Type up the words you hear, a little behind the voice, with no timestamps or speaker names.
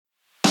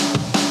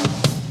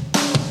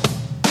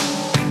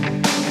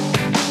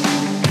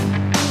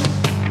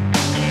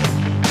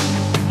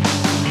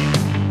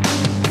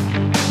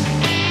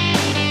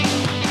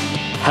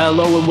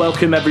Hello and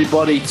welcome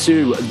everybody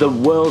to the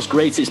world's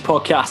greatest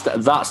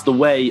podcast. That's the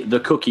way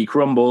the cookie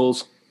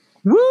crumbles.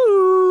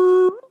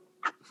 Woo!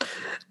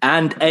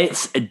 And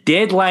it's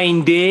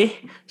deadline day.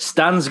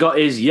 Stan's got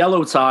his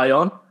yellow tie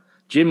on.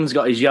 Jim's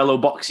got his yellow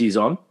boxies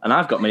on. And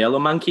I've got my yellow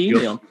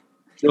mankini on.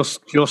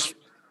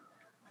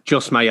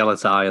 Just my yellow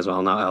tie as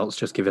well. That helps.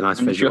 Just give a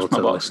nice visual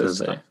to the listeners.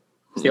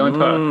 It's the only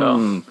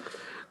protocol.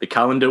 The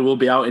calendar will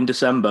be out in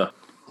December.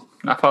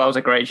 I thought that was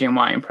a great Jim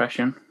White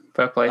impression.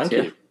 Fair play to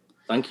you.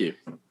 Thank you.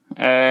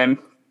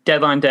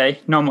 Deadline day,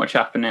 not much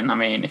happening. I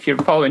mean, if you're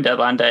following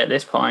deadline day at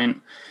this point,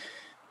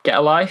 get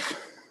a life.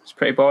 It's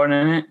pretty boring,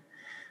 isn't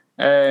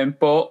it?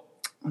 But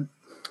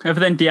other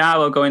than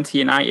Diallo going to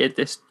United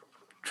this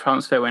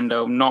transfer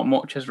window, not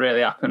much has really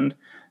happened.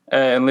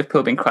 Liverpool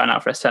have been crying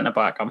out for a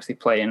centre-back, obviously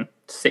playing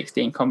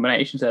 16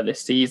 combinations there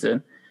this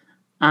season.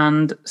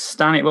 And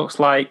Stan, it looks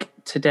like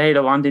today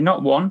they're landing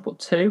not one, but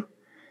two.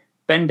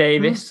 Ben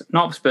Davis,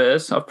 not of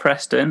Spurs, of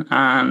Preston,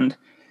 and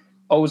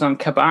Ozan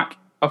Kabak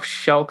of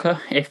Schalke,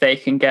 if they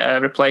can get a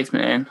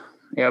replacement in.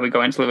 He'll be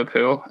going to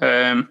Liverpool.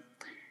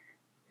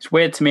 It's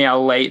weird to me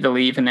how late they're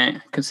leaving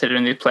it,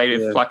 considering they've played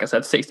with, like I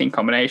said, 16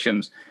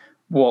 combinations.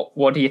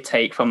 What do you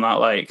take from that?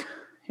 Like,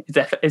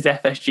 is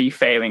FSG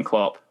failing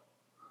Klopp?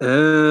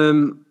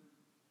 Yeah,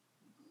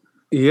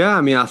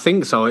 I mean, I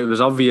think so. It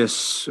was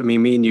obvious. I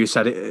mean, me and you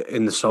said it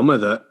in the summer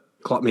that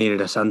Klopp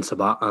needed a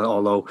centre-back,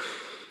 although,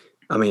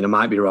 I mean, I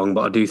might be wrong,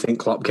 but I do think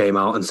Klopp came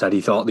out and said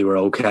he thought they were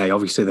okay.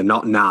 Obviously, they're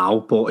not now,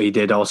 but he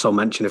did also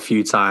mention a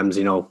few times,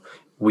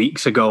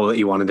 weeks ago that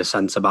he wanted a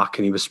centre-back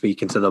and he was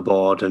speaking to the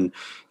board and,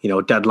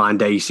 deadline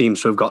day, he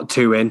seems to have got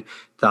two in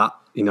that,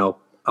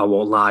 I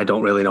won't lie, I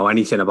don't really know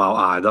anything about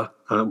either.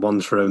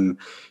 One's from,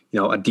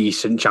 a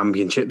decent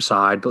championship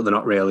side, but they're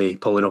not really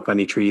pulling up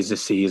any trees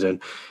this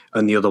season.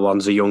 And the other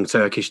one's a young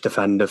Turkish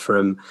defender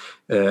from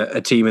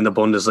a team in the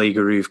Bundesliga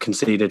who've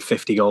conceded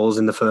 50 goals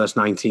in the first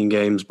 19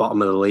 games,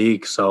 bottom of the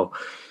league. So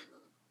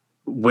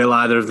will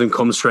either of them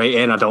come straight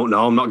in? I don't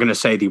know. I'm not going to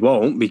say they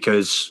won't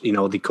because,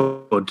 they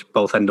could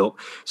both end up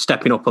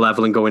stepping up a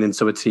level and going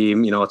into a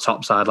team, a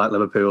top side like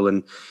Liverpool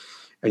and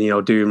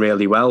doing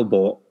really well.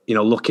 But,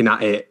 looking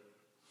at it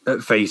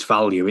at face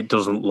value, it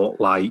doesn't look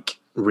like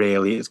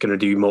really it's going to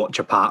do much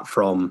apart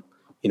from,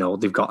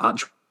 they've got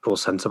actual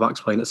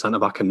centre-backs playing at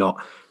centre-back and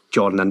not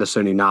Jordan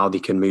Henderson, who now they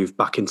can move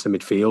back into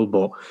midfield.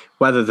 But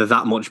whether they're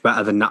that much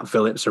better than Nat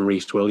Phillips and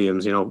Reece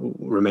Williams,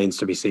 remains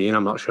to be seen.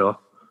 I'm not sure.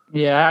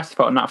 Yeah, I actually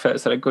thought Nat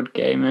Phillips had a good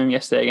game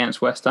yesterday against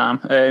West Ham.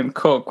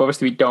 Cook,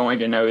 obviously we don't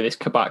even know who this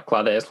Kabak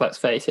lad is. Let's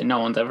face it, no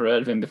one's ever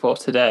heard of him before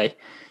today.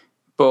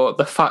 But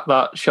the fact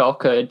that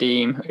Schalke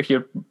deem, if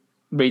you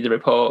read the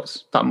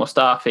reports, that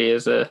Mustafi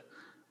is a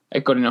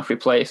good enough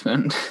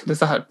replacement, does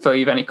that fill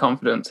you with any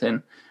confidence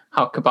in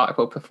how Kabak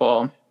will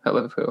perform at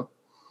Liverpool?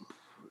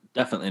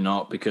 Definitely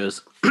not,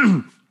 because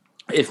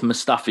if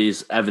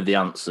Mustafi's ever the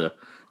answer,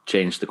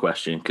 change the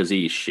question, because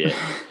he's shit.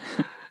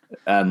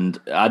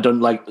 And I don't,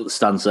 like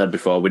Stan said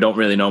before, we don't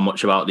really know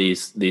much about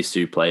these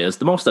two players.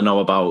 The most I know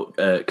about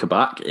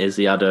Kabak is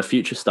he had a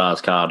Future Stars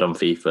card on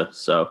FIFA.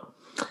 So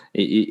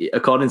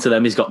according to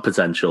them, he's got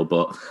potential,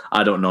 but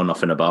I don't know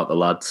nothing about the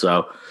lad.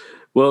 So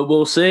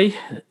we'll see.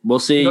 We'll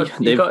see.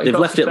 They've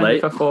left it late.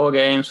 For 4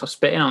 games for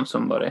spitting on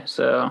somebody.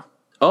 So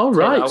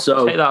right.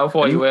 Take that off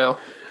what you will.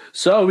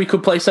 So we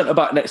could play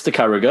centre-back next to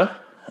Carragher.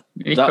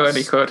 He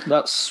could.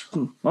 That's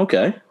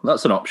okay.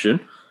 That's an option.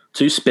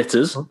 2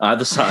 spitters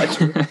either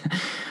side.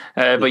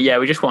 But yeah,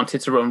 we just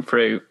wanted to run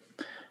through.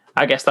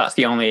 I guess that's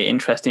the only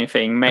interesting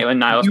thing.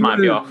 Maitland-Niles might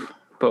be off.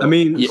 But I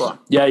mean,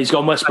 yeah, he's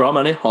gone West Brom,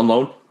 hasn't he, on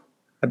loan?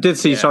 I did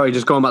see, sorry,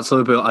 just going back to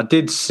Liverpool, I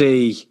did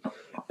see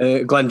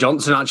Glenn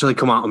Johnson actually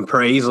come out and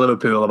praise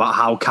Liverpool about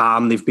how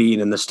calm they've been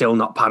and they're still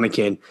not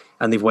panicking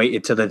and they've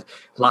waited to the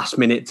last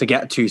minute to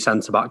get 2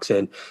 centre-backs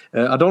in.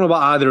 I don't know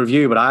about either of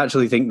you, but I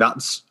actually think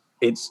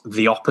it's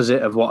the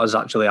opposite of what has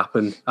actually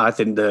happened. I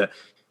think that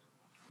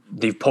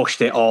they've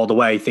pushed it all the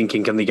way,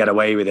 thinking, can they get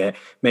away with it?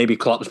 Maybe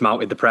Klopp's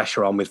mounted the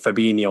pressure on with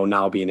Fabinho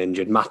now being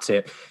injured.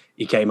 Matip,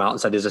 he came out and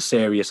said there's a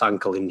serious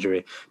ankle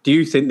injury. Do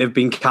you think they've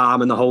been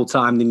calm and the whole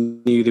time they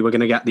knew they were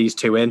going to get these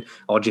 2 in?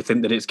 Or do you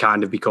think that it's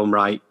kind of become,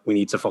 right, we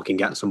need to fucking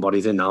get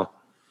somebody's in now?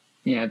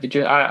 Yeah,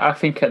 I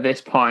think at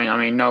this point, I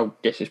mean, no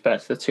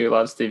disrespect to the 2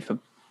 lads they've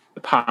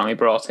apparently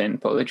brought in,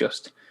 but they're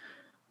just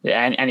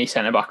any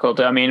centre-back will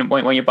do. I mean,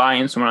 when you're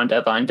buying someone on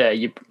deadline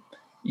day,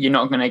 you're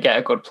not going to get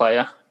a good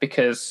player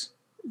because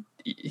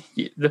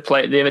the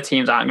other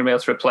teams aren't going to be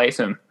able to replace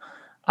him.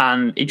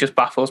 And it just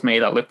baffles me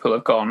that Liverpool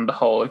have gone the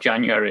whole of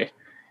January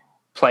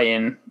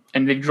playing,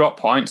 and they've dropped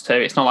points too.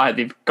 It's not like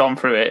they've gone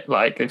through it,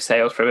 like they've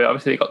sailed through it.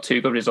 Obviously, they got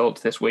 2 good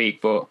results this week,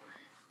 but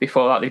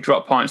before that, they've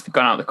dropped points. They've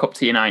gone out of the cup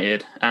to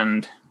United,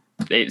 and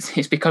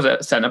it's because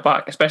of centre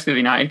back, especially the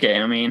United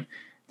game. I mean,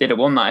 they'd have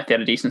won that if they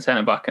had a decent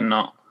centre back and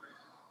not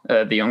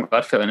the young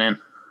lad filling in.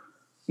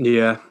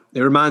 Yeah, It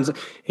reminds me.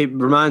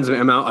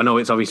 I know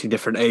it's obviously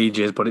different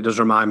ages, but it does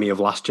remind me of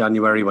last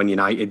January when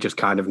United just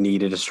kind of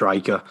needed a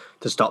striker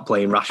to stop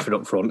playing Rashford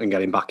up front and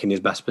get him back in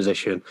his best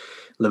position.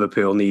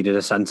 Liverpool needed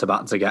a centre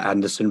back to get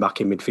Henderson back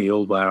in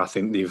midfield, where I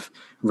think they've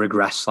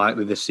regressed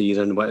slightly this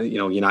season. Where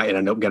United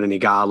ended up getting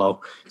Ighalo,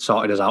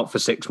 sorted us out for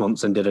 6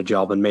 months and did a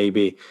job. And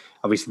maybe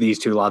obviously these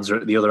two lads are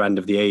at the other end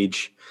of the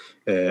age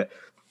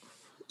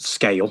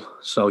scale,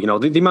 so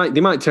they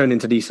might turn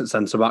into decent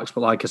centre backs,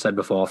 but like I said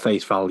before,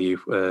 face value,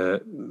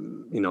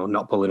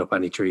 not pulling up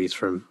any trees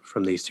from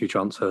these two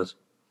transfers.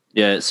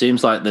 Yeah, it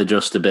seems like they're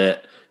just a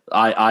bit.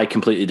 I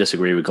completely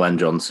disagree with Glenn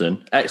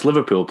Johnson,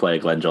 ex-Liverpool player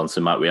Glenn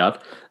Johnson, might we add,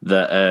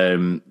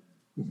 that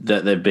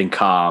they've been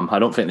calm. I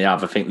don't think they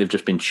have. I think they've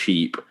just been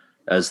cheap,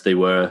 as they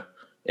were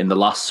in the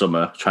last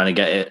summer, trying to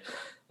get it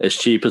as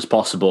cheap as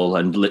possible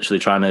and literally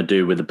trying to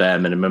do with the bare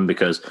minimum,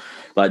 because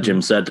like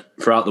Jim said,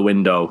 throughout the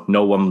window,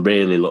 no one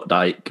really looked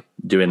like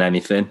doing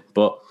anything.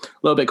 But a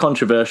little bit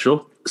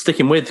controversial.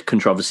 Sticking with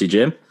controversy,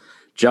 Jim,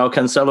 João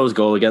Cancelo's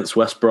goal against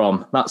West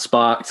Brom, that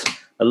sparked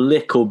a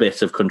little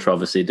bit of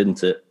controversy,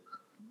 didn't it?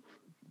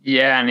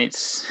 Yeah, and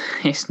it's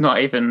not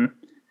even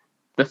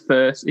the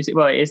first. It's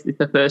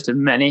the first of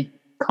many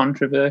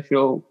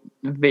controversial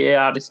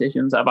VAR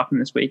decisions that have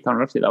happened this week.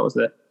 Honestly, that was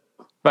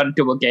about a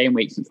double game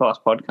week since the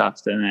last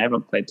podcast, and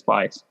everyone played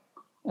twice.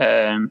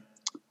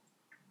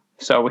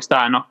 So we're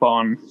starting off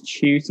on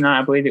Tuesday night,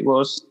 I believe it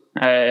was,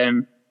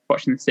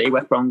 watching the City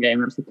West Brom game.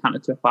 It was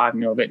counted to a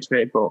 5-0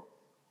 victory, but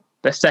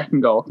the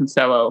second goal,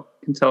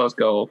 Cancelo's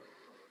goal,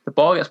 the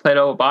ball gets played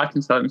over by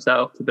Cancelo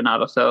himself to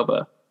Bernardo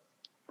Silva.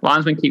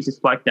 Linesman keeps his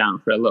flag down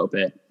for a little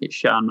bit. It's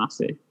Sian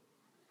Massey.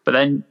 But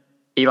then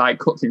he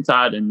cuts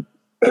inside and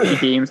she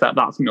deems that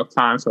that's enough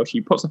time. So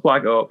she puts the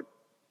flag up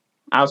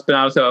as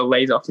Bernardo Silva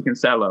lays off to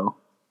Cancelo.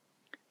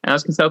 And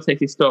as Cancelo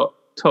takes his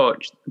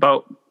touch,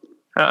 about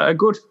a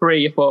good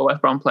 3 or 4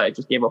 West Brom players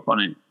just gave up on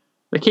it.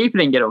 The keeper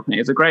didn't get up on it.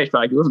 It was a great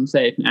strike. He wasn't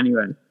safe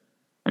anyway. And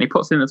he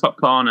puts it in the top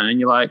corner and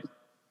you're like,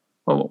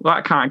 well,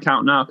 that can't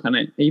count now, can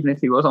it? Even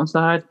if he was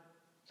onside.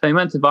 So he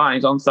went to VAR and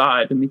he's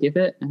onside and we give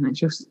it. And it's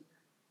just...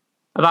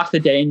 That's the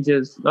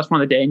dangers. That's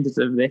one of the dangers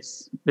of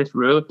this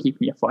rule of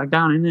keeping your flag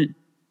down, isn't it?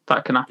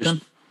 That can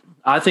happen.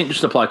 I think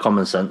just apply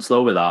common sense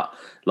though with that.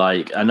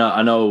 I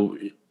know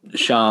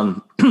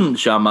Sian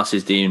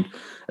Massey's deemed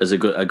as a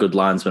good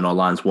linesman or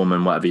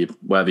lineswoman,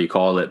 whatever you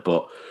call it.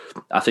 But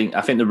I think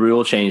the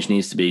rule change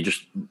needs to be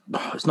just.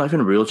 It's not even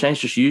a rule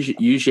change. Just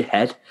use your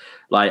head.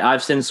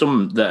 I've seen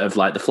some that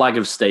have the flag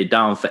have stayed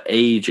down for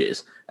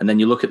ages, and then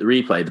you look at the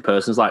replay, the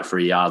person's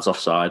 3 yards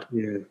offside.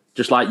 Yeah.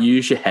 Just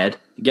use your head.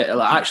 Be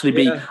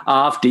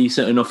half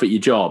decent enough at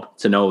your job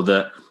to know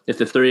that if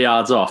they're 3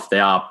 yards off, they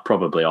are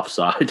probably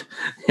offside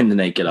in the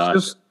naked eye.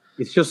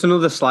 It's just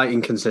another slight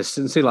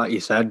inconsistency, like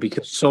you said,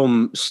 because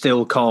some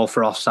still call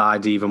for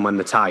offsides even when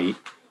they're tight.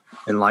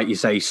 And like you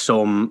say,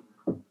 some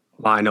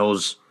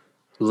linos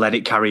let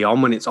it carry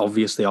on when it's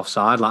obviously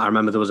offside. I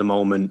remember there was a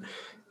moment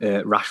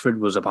Rashford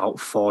was about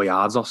 4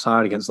 yards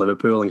offside against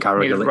Liverpool, and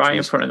Carragher he was right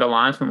in front of the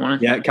linesman,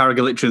 wasn't he? Yeah,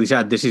 Carragher literally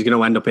said this is going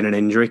to end up in an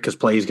injury because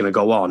play's going to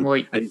go on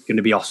and it's going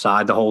to be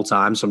offside the whole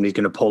time. Somebody's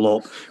going to pull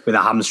up with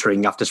a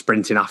hamstring after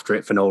sprinting after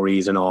it for no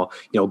reason, or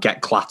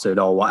get clattered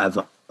or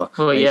whatever.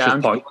 Well, yeah,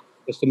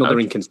 just another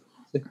inconsistency.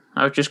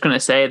 I was just going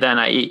to say then,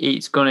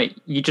 it's going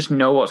to. You just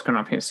know what's going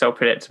to happen. It's so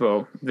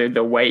predictable.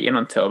 They're waiting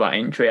until that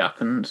injury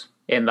happens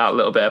in that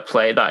little bit of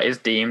play that is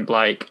deemed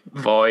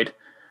void.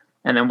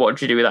 And then what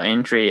do you do with that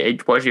injury?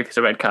 What do you do if it's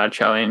a red card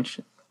challenge?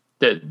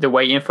 They're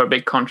waiting for a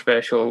big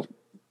controversial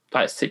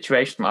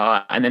situation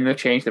like that, and then they'll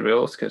change the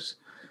rules because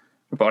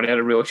we've already had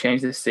a rule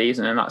change this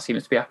season, and that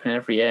seems to be happening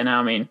every year now.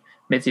 I mean,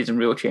 mid-season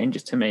rule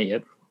changes to me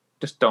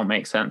just don't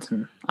make sense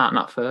and aren't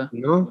that fair.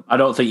 No, I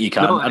don't think you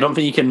can. I don't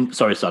think you can.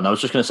 Sorry, son. I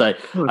was just going to say,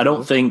 I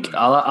don't think.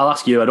 I'll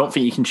ask you. I don't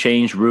think you can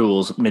change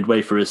rules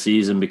midway through a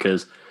season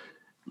because,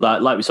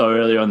 like we saw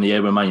earlier on in the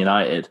year with Man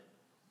United,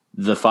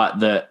 the fact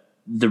that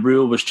the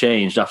rule was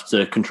changed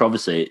after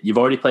controversy. You've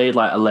already played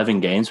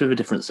 11 games with a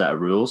different set of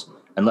rules,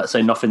 and let's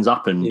say nothing's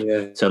happened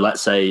to,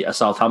 let's say, a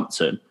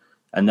Southampton,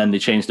 and then they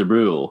change the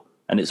rule,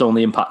 and it's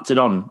only impacted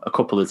on a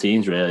couple of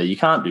teams. Really, you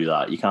can't do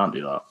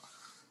that.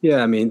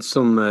 Yeah, I mean,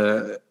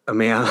 that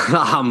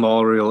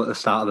handball rule at the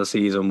start of the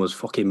season was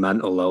fucking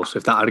mental, though. So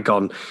if that had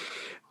gone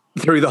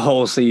through the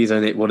whole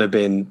season, it would have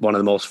been one of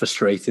the most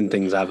frustrating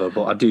things ever.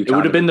 But I do. It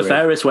would have been the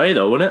fairest way,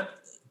 though, wouldn't it?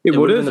 It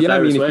would have, yeah. I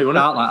mean, if you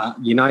start like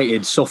that,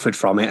 United suffered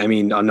from it. I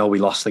mean, I know we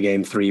lost the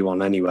game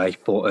 3-1 anyway,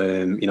 but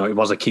it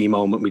was a key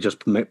moment. We just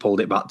pulled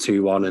it back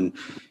 2-1, and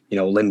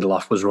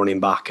Lindelof was running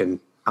back,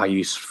 and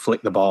Ayus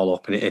flicked the ball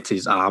up, and it hit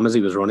his arm as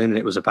he was running, and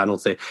it was a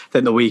penalty.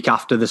 Then the week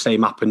after, the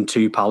same happened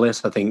to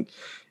Palace. I think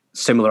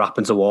similar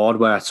happened to Ward,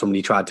 where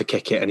somebody tried to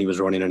kick it, and he was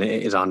running, and it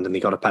hit his hand, and they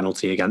got a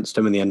penalty against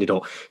him, and they ended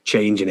up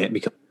changing it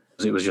because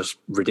it was just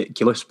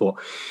ridiculous. But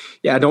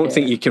yeah, I don't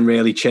think you can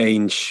really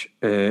change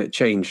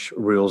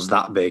rules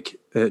that big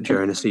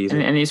during a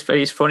season. And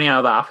it's funny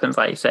how that happens,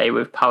 like you say,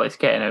 with Palace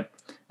getting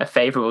a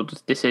favourable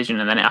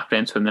decision and then it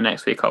happening to him the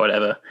next week or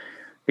whatever.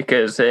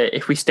 Because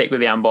if we stick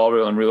with the handball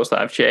rule and rules that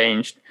have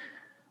changed,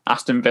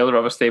 Aston Villa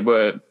obviously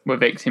were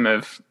victim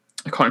of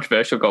a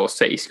controversial goal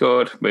City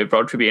scored with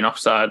Rodri being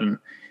offside and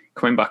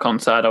coming back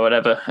onside or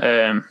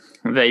whatever.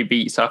 They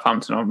beat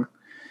Southampton on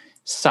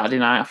Saturday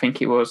night, I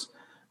think it was.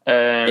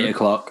 8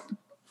 o'clock.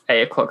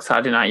 8 o'clock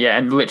Saturday night, yeah.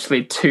 And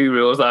literally 2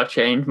 rules that have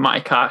changed.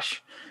 Matty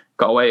Cash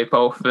got away with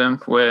both of them.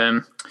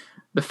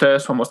 The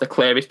first one was the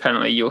clearest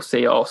penalty you'll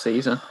see all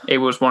season. It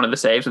was one of the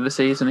saves of the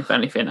season, if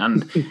anything.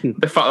 And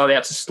the fact that they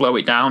had to slow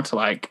it down to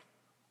I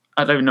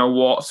don't know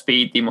what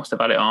speed they must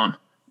have had it on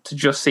to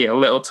just see a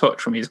little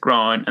touch from his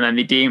groin. And then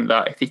they deemed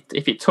that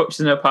if it touches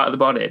another part of the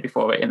body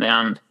before hitting the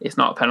hand, it's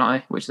not a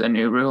penalty, which is a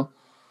new rule.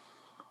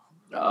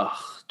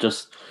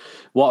 Just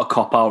what a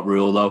cop-out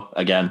rule, though.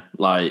 Again,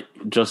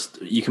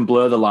 you can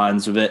blur the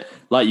lines with it.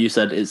 Like you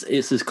said,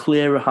 it's as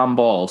clear a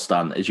handball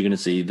stand as you're going to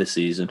see this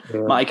season.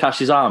 Yeah. Matty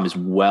Cash's arm is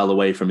well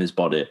away from his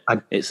body.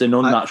 It's an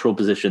unnatural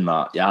position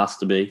that it has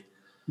to be.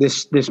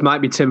 This might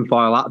be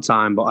tinfoil at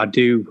time, but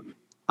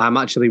I'm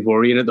actually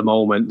worrying at the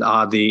moment.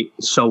 Are they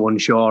so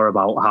unsure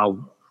about how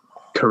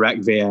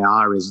correct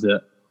VAR is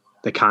that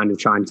they're kind of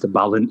trying to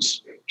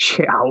balance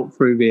shit out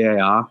through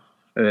VAR?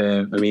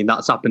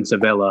 That's happened to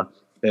Villa.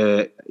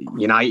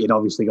 United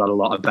obviously got a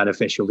lot of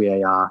beneficial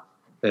VAR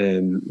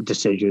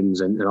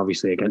decisions, and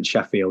obviously against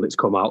Sheffield, it's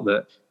come out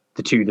that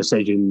the 2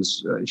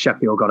 decisions,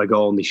 Sheffield got a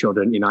goal and they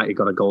shouldn't. United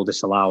got a goal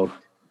disallowed.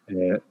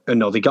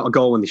 No, they got a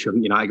goal when they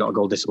shouldn't. United got a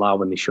goal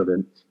disallowed when they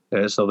shouldn't.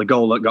 So the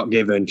goal that got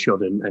given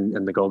shouldn't,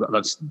 and the goal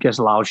that's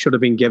disallowed should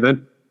have been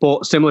given.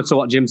 But similar to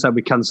what Jim said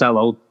with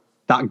Cancelo,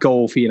 that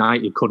goal for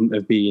United couldn't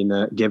have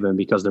been given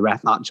because the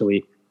ref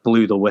actually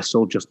blew the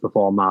whistle just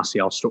before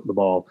Martial struck the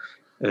ball.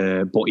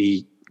 But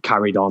he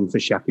carried on for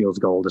Sheffield's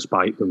goal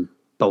despite them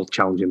both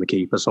challenging the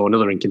keeper. So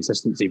another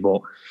inconsistency.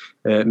 But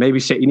maybe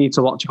City need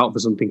to watch out for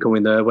something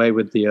coming their way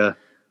with the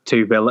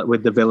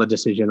the Villa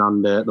decision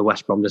and the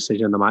West Brom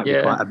decision. There might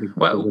be quite a big.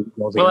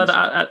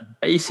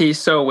 It's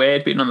so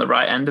weird being on the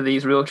right end of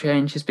these rule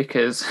changes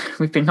because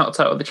we've been knocked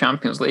out of the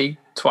Champions League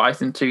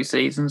twice in 2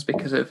 seasons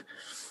because of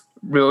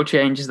rule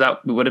changes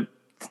that we would have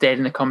stayed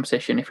in the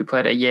competition if we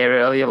played a year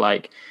earlier.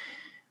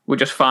 We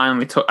just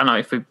finally took. I know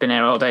if we've been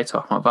here all day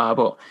talking about VAR,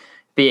 but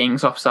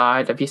Being's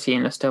offside. Have you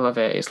seen the still of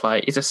it?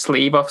 It's a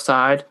sleeve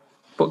offside,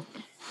 but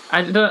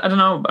I don't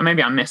know.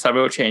 Maybe I missed that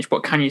rule change.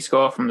 But can you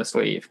score from the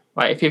sleeve?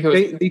 If it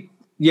was,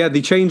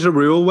 they changed the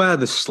rule where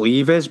the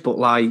sleeve is, but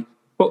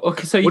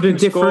okay, so would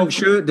different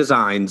shirt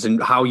designs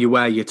and how you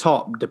wear your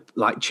top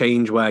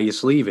change where your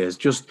sleeve is?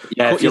 Just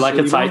if you like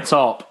a tight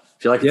top,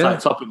 it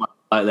might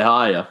slightly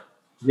higher.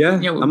 Yeah,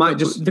 I might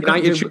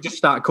United should just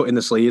start cutting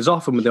the sleeves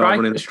off and with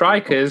the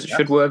strikers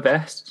should wear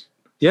vests.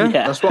 Yeah,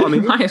 that's what I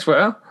mean. Might as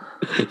well.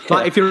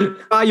 If you're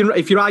Arjen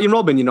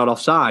Robben, you're not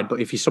offside.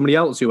 But if you're somebody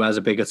else who has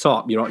a bigger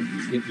top, you're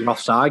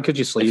offside because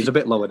your sleeve's a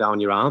bit lower down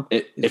your arm.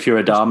 If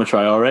you're Adama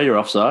Traore, you're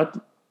offside.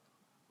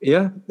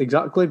 Yeah,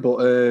 exactly. But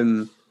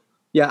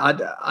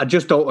I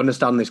just don't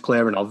understand this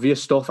clear and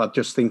obvious stuff. I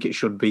just think it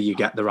should be you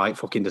get the right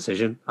fucking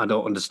decision. I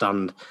don't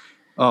understand.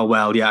 Oh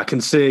well, yeah, I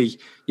can see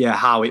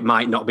how it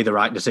might not be the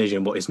right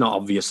decision, but it's not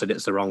obvious that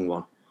it's the wrong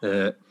one.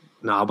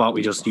 Now, how about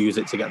we just use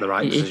it to get the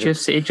right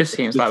decision? It just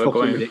seems like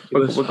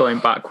we're going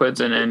backwards,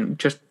 and then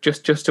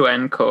just to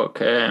end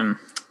Cook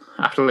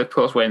after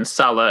Liverpool's win,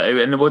 Salah,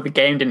 and the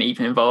game didn't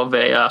even involve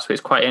VAR, so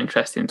it's quite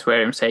interesting to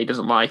hear him say he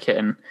doesn't like it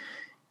and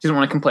he doesn't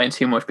want to complain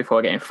too much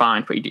before getting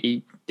fined, but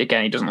he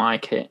doesn't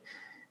like it.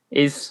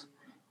 Do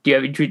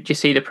you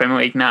see the Premier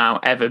League now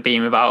ever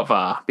being without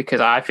VAR?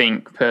 Because I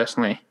think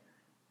personally,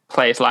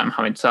 players like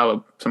Mohamed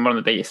Salah, one of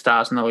the biggest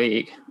stars in the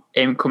league,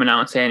 him coming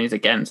out and saying he's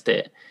against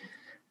it.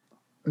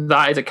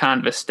 That is a kind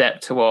of a step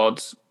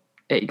towards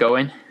it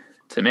going,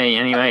 to me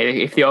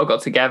anyway. If they all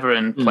got together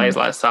and players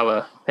like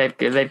Salah,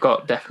 they've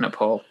got definite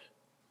pull.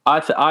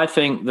 I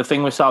think the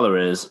thing with Salah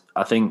is,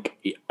 I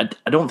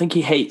don't think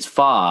he hates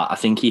VAR. I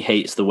think he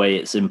hates the way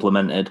it's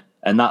implemented,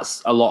 and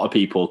that's a lot of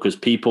people because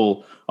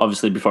people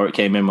obviously before it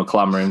came in were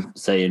clamoring,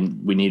 saying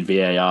we need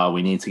VAR,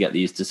 we need to get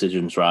these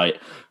decisions right.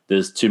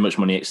 There's too much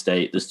money at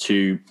stake. The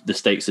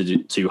stakes are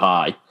too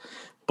high,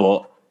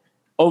 but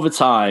over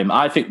time,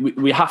 I think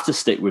we have to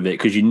stick with it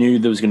because you knew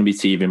there was going to be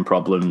teething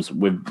problems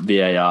with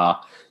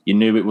VAR. You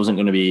knew it wasn't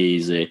going to be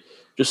easy.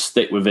 Just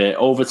stick with it.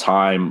 Over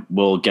time,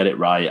 we'll get it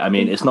right. I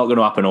mean, it's not going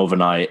to happen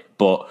overnight,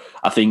 but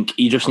I think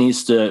he just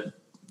needs to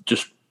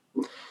just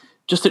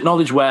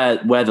acknowledge where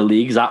the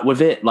league's at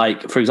with it.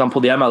 For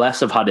example, the MLS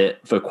have had it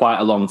for quite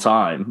a long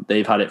time.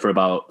 They've had it for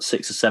about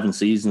 6 or 7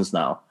 seasons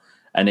now,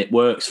 and it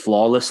works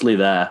flawlessly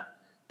there.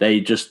 They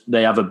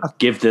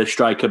give the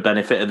striker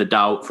benefit of the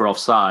doubt for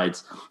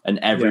offsides, and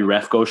every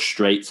ref goes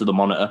straight to the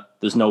monitor.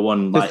 There's no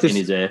one in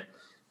his ear.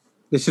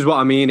 This is what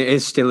I mean. It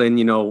is still in,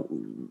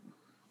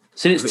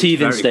 it's in its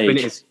teething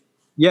stage.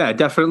 Yeah,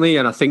 definitely.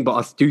 And I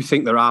do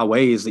think there are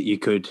ways that you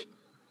could,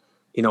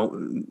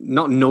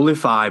 not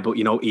nullify, but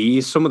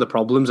ease some of the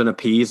problems and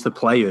appease the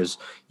players.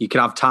 You could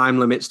have time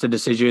limits to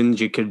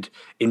decisions. You could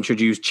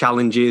introduce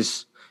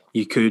challenges.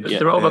 You could.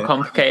 They're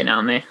overcomplicating,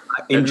 aren't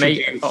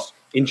they?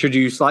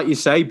 Introduce, like you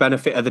say,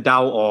 benefit of the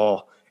doubt,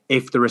 or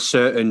if there are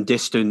certain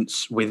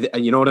distance with,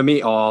 you know what I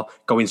mean, or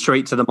going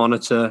straight to the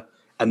monitor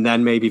and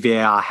then maybe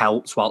VAR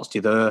helps whilst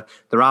you're there.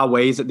 There are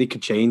ways that they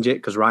could change it,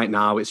 because right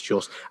now it's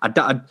just, I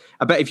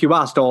bet if you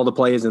asked all the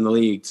players in the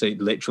league to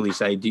literally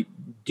say, do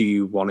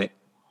you want it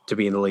to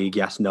be in the league?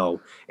 Yes, no.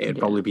 It'd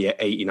probably be at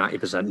 80,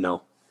 90%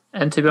 no.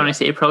 And to be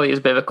honest, it probably is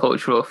a bit of a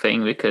cultural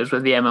thing, because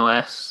with the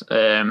MLS,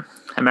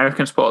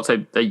 American sports,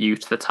 they're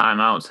used to the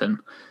timeouts and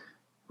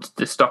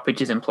the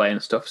stoppages in play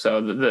and stuff.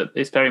 So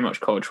it's very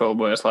much cultural,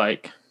 whereas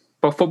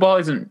but football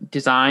isn't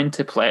designed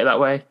to play that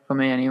way for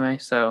me anyway.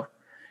 So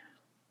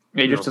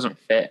it just doesn't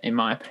fit, in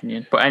my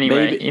opinion. But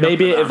anyway,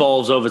 maybe it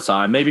evolves over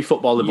time. Maybe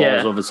football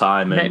evolves over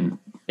time, and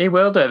it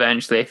will do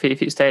eventually. If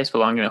it stays for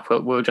long enough,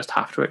 we'll just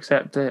have to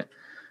accept it.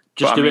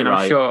 Just do it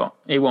right. I'm sure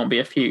it won't be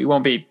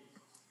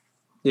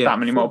that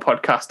many more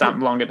podcasts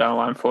longer down the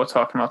line before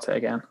talking about it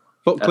again.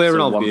 But clear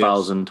and obvious.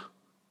 1,000.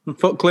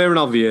 But clear and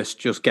obvious.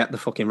 Just get the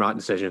fucking right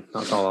decision.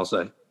 That's all I'll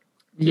say.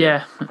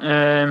 Yeah.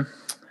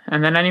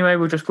 And then anyway,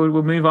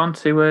 we'll move on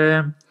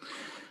to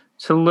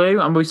Lou.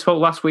 And we spoke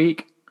last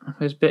week.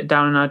 It was a bit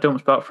down in our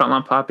dumps about Frank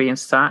Lampard being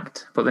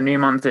sacked, but the new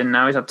man's in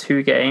now. He's had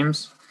 2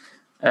 games.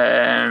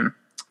 And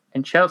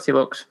Chelsea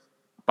looks,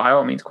 by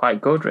all means,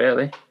 quite good,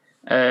 really.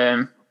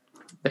 The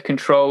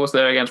control was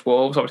there against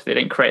Wolves. Obviously, they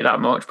didn't create that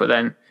much, but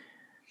then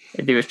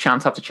there was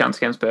chance after chance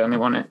against Burnley,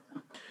 wasn't it?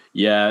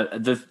 Yeah,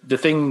 the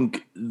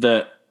thing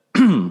that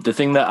the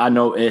thing that I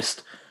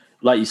noticed,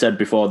 like you said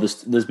before,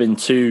 there's been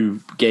 2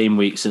 game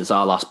weeks since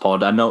our last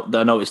pod. I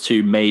noticed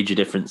 2 major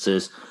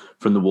differences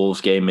from the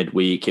Wolves game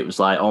midweek. It was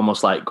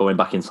almost like going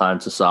back in time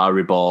to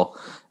Sarri ball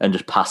and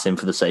just passing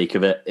for the sake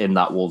of it in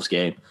that Wolves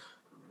game,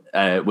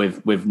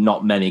 with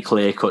not many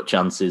clear-cut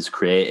chances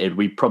created.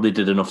 We probably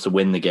did enough to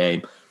win the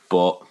game,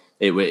 but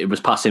it was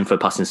passing for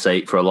passing's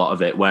sake for a lot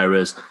of it.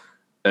 Whereas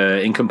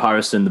in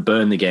comparison, the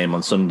Burnley game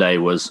on Sunday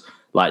was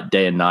like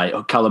day and night.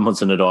 Callum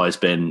Hudson-Odoi has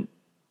been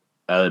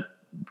a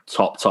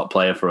top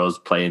player for us,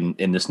 playing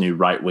in this new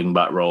right wing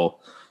back role.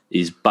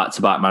 He's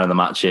back-to-back man of the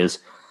matches.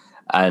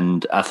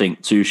 And I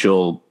think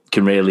Tuchel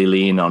can really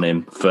lean on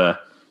him for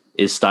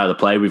his style of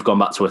play. We've gone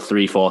back to a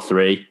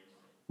 3-4-3,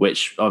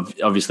 which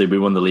obviously we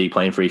won the league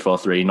playing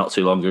 3-4-3 not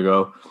too long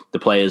ago. The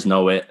players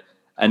know it.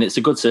 And it's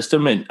a good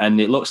system. And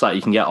it looks like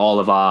you can get all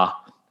of our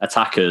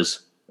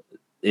attackers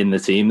in the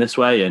team this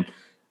way. And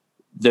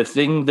the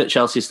thing that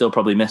Chelsea's still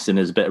probably missing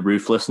is a bit of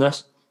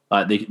ruthlessness.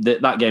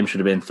 That game should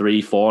have been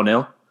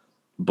 3-4-0,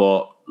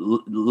 but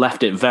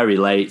left it very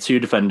late. 2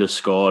 defenders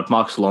scored.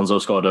 Marcos Alonso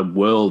scored a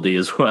worldie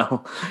as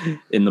well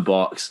in the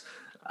box.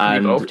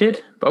 And both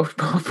did. Both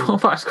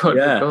scored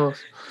goals.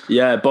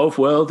 Yeah, both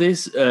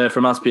worldies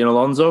from Aspi and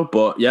Alonso.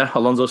 But yeah,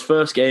 Alonso's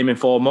first game in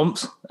 4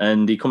 months,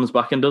 and he comes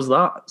back and does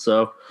that.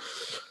 So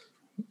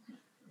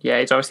yeah,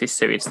 he's obviously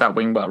suited to that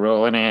wing back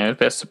role, and it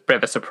was a bit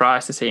of a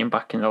surprise to see him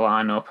back in the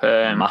lineup.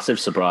 Massive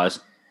surprise.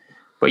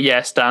 But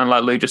yeah, Stan,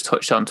 like Lou just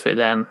touched onto it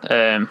then,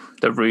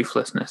 the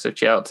ruthlessness of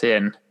Chelsea.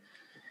 And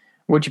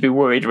would you be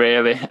worried,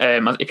 really,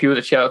 if you were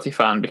a Chelsea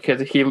fan?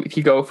 Because if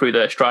you go through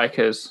the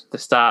strikers, the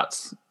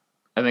stats,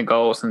 and the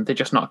goals, and they're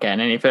just not getting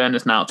any.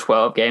 Werner's now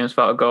 12 games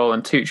without a goal,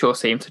 and Tuchel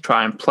seemed to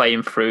try and play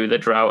him through the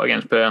drought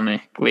against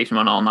Burnley, leaves him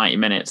on all 90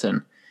 minutes,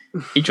 and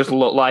he just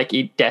looked like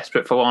he's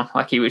desperate for one,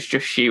 like he was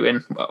just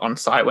shooting on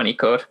sight when he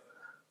could.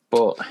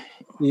 But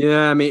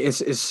yeah, I mean,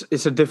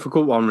 it's a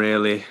difficult one,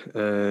 really.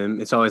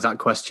 It's always that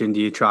question: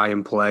 do you try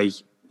and play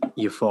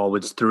your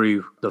forwards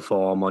through the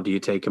form, or do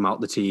you take them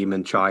out the team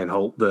and try and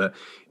hope that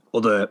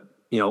other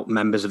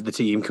members of the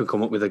team can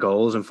come up with the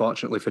goals?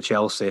 Unfortunately for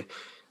Chelsea,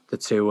 the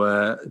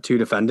two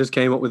defenders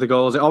came up with the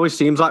goals. It always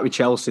seems like with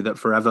Chelsea that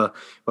forever,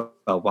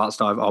 well,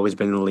 whilst I've always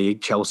been in the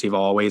league, Chelsea have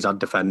always had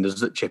defenders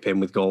that chip in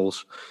with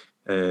goals.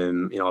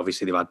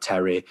 Obviously they've had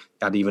Terry,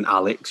 they had even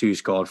Alex who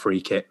scored free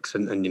kicks,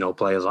 and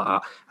players like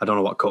that. I don't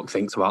know what Cook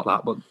thinks about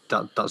that, but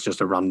that's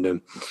just a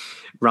random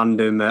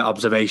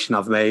observation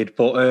I've made.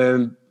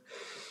 But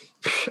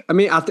I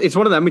mean, it's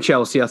one of them with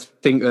Chelsea. I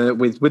think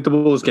with the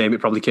Wolves game,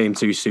 it probably came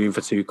too soon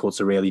for Tuchel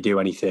to really do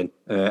anything.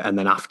 And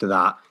then after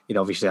that, he'd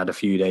obviously had a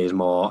few days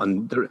more,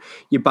 and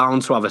you're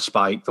bound to have a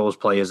spike. Those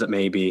players that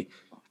maybe,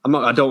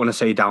 I don't want to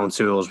say down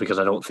tools because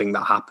I don't think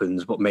that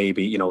happens, but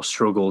maybe,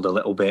 struggled a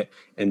little bit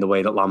in the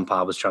way that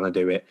Lampard was trying to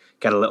do it,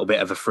 get a little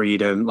bit of a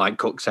freedom. Like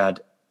Cook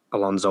said,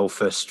 Alonso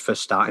first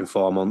start in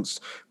 4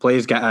 months.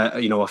 Players get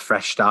a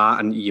fresh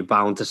start, and you're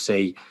bound to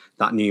see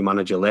that new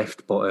manager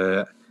lift.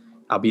 But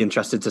I'll be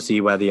interested to see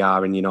where they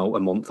are in, a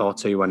month or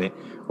two when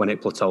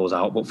it plateaus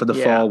out. But for the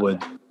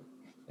forward,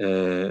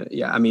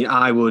 I mean,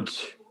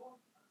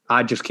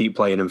 I'd just keep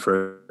playing them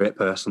for it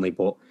personally.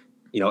 But,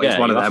 it's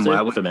one of them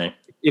where for me,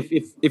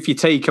 if you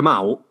take them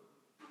out,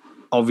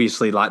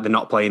 obviously, like, they're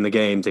not playing the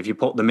games. If you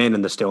put them in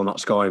and they're still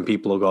not scoring,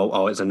 people will go,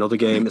 oh, it's another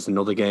game.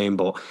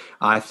 But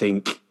I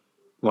think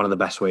one of the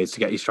best ways to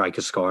get your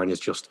strikers scoring is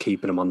just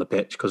keeping them on the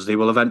pitch, because they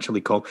will eventually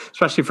come,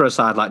 especially for a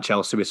side like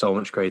Chelsea with so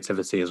much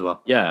creativity as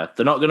well. Yeah,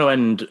 they're not going to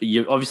end.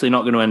 You're obviously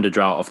not going to end a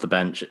drought off the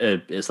bench.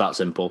 It's that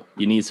simple.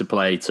 You need to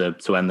play to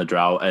end the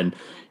drought. And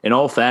in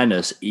all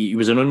fairness, he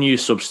was an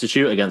unused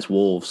substitute against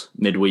Wolves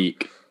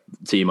midweek.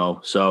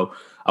 Timo. So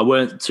I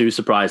weren't too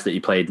surprised that he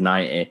played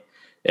 90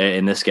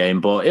 in this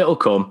game, but it'll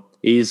come.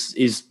 He's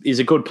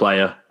a good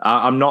player.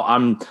 I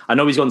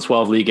know he's gone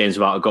 12 league games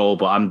without a goal,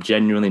 but I'm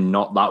genuinely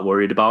not that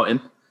worried about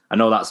him. I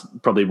know that's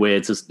probably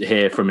weird to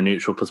hear from a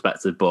neutral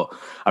perspective, but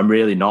I'm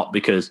really not,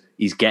 because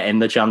he's getting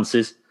the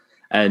chances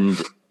and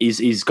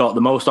he's got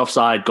the most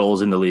offside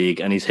goals in the league,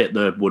 and he's hit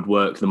the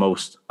woodwork the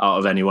most out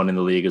of anyone in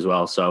the league as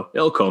well. So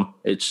it'll come.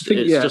 It's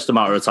just a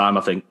matter of time,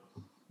 I think.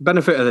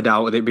 Benefit of the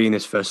doubt with it being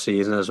his first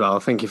season as well. I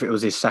think if it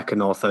was his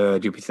second or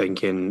third, you'd be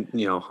thinking,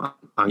 hang on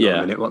a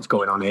minute, what's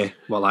going on here?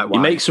 He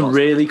makes some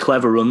really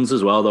clever runs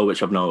as well, though,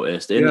 which I've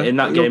noticed. In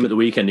that game at the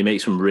weekend, he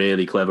makes some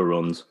really clever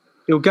runs.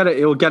 He'll get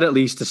at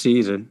least a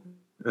season.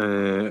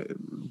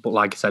 But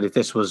like I said, if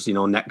this was,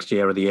 next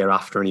year or the year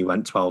after and he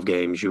went 12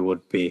 games, you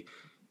would be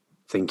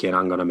thinking,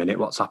 hang on a minute,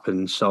 what's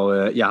happened?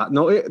 So,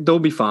 they'll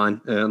be fine.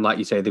 And like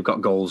you say, they've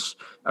got goals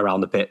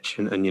around the pitch.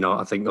 And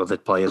I think other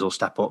players will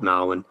step up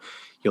now, and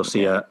you'll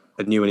see a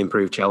new and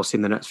improved Chelsea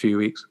in the next few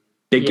weeks.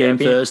 Big game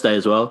Thursday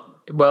as well.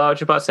 Well, I was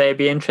just about to say, it'd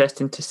be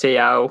interesting to see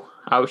how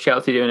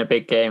Chelsea do in a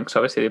big game, because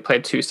obviously they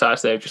played two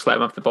sides there, just let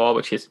them off the ball,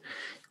 which is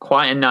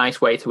quite a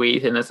nice way to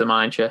ease in as a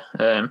manager.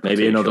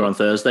 Maybe another on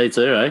Thursday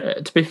too,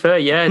 right? To be fair,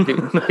 yeah,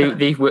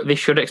 they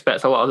should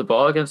expect a lot of the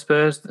ball against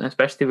Spurs,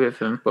 especially with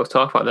them. We'll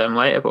talk about them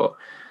later, but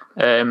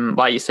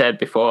like you said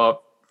before,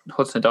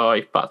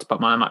 Hudson-Odoi, back-to-back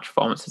man of match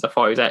performances. I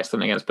thought he was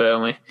excellent against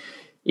Burnley.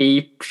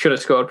 He should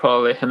have scored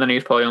probably, and then he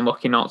was probably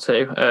unlucky not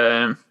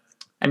to.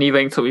 And he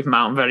linked up with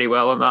Mount very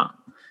well on that.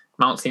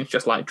 Mount seems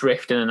just like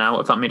drifting in and out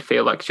of that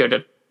midfield, like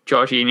showed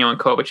Jorginho and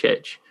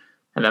Kovacic,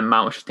 and then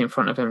Mount was just in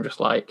front of him,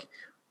 just like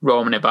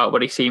roaming about,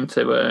 but he seemed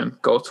to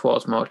go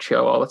towards more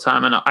Cho all the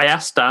time. And I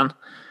asked Dan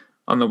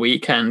on the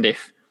weekend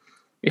if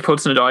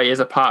Hudson-Odoi is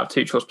a part of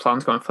Tuchel's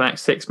plans going for the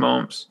next 6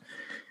 months,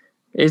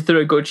 is there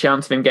a good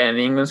chance of him getting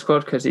the England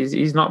squad? Because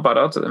he's not bad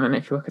odds at the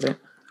minute if you look at it.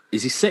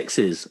 Is he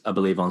 6s, I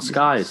believe, on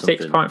Sky or something?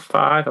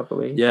 6.5, I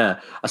believe. Yeah.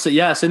 I seen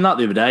that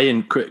the other day,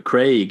 and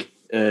Craig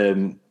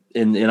in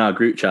our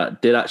group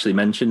chat did actually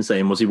mention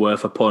saying, was he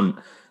worth a punt?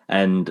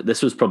 And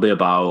this was probably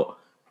about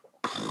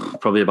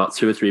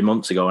 2 or 3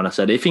 months ago, and I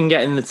said, if he can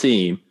get in the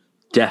team,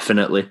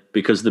 definitely,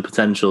 because the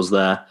potential's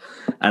there.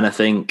 And I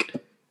think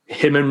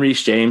him and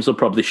Reece James will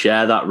probably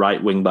share that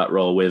right wing back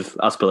role with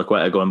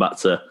Azpilicueta going back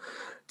to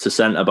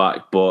centre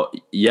back. But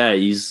yeah,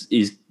 he's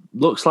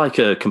looks like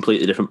a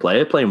completely different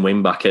player playing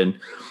wing back, and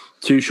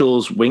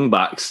Tuchel's wing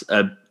backs,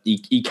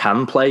 he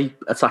can play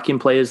attacking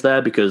players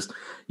there, because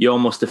you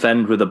almost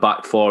defend with a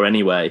back four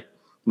anyway,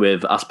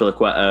 with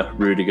Azpilicueta,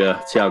 Rudiger,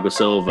 Thiago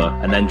Silva,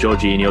 and then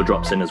Jorginho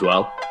drops in as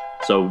well.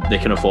 So they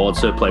can afford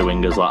to play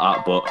wingers like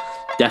that. But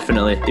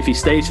definitely, if he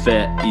stays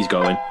fit, he's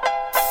going.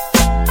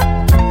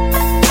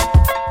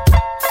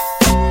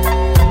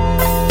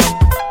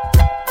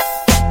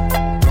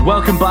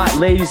 Welcome back,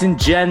 ladies and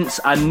gents.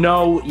 I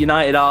know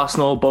United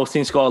Arsenal, both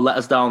teams scored, let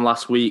us down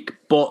last week,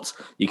 but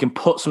you can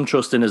put some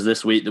trust in us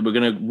this week that we're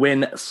going to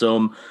win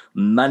some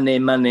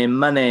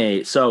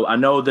money. So I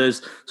know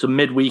there's some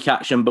midweek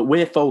action, but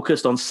we're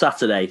focused on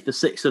Saturday, the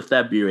 6th of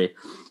February.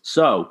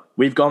 So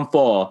we've gone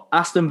for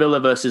Aston Villa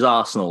versus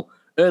Arsenal.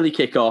 Early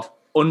kickoff,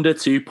 under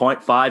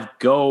 2.5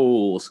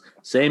 goals.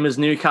 Same as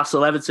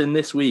Newcastle Everton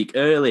this week.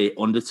 Early,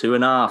 under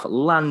 2.5.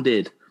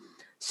 Landed.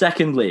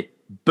 Secondly,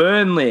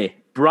 Burnley,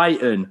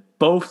 Brighton,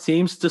 both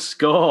teams to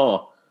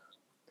score.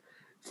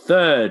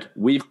 Third,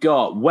 we've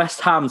got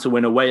West Ham to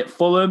win away at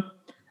Fulham.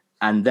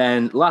 And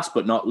then, last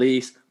but not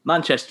least,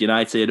 Manchester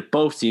United,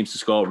 both teams to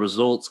score,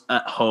 results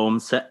at home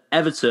to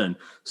Everton.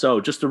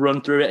 So just to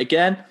run through it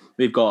again,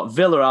 we've got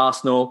Villa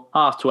Arsenal,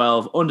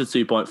 12:30, under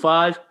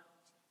 2.5.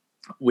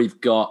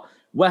 We've got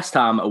West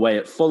Ham away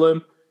at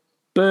Fulham.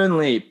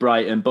 Burnley,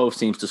 Brighton, both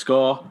teams to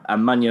score,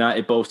 and Man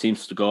United, both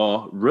teams to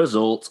score,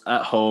 result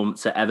at home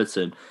to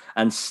Everton.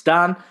 And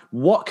Stan,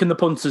 what can the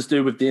punters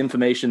do with the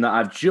information that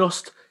I've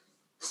just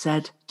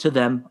said to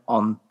them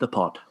on the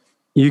pod?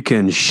 You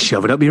can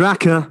shove it up your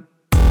racker.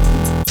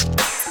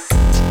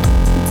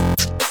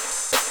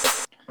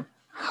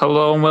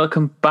 Hello and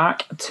welcome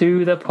back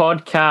to the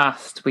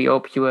podcast. We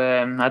hope you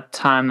had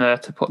time there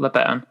to put the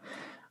bet on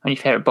your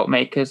favourite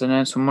bookmakers and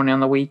earn some money on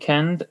the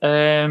weekend.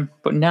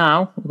 But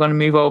now we're going to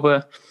move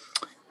over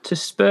to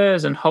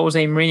Spurs and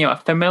Jose Mourinho. A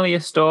familiar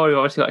story.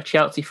 Obviously got a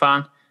Chelsea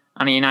fan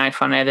and a United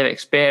fan there. They've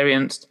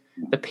experienced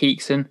the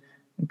peaks and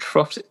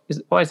troughs.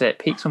 What is it?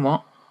 Peaks and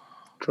what?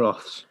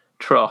 Troughs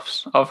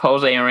of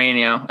Jose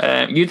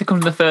Mourinho. Usually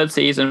comes in the third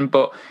season,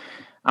 but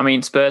I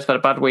mean, Spurs have had a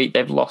bad week.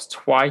 They've lost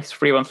twice,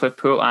 3-1 to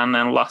Liverpool, and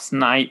then last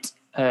night,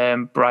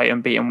 Brighton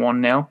beat them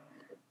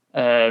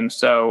 1-0.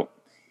 So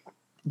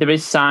there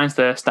is signs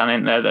there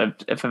standing there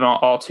that if they're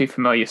not all too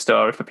familiar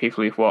story for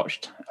people who've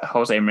watched a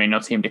Jose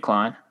Mourinho team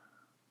decline.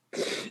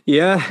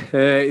 Yeah,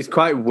 it's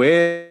quite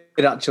weird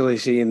actually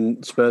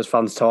seeing Spurs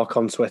fans talk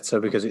on Twitter,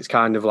 because it's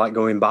kind of like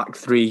going back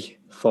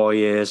 3-4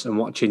 years and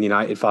watching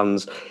United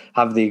fans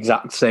have the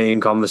exact same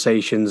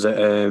conversations at,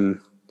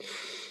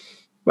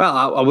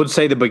 I would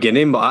say the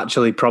beginning, but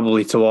actually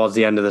probably towards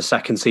the end of the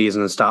second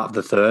season and start of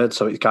the third.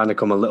 So it's kind of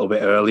come a little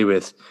bit early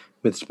with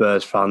with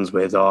Spurs fans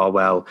with, oh,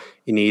 well,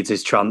 he needs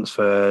his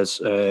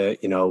transfers.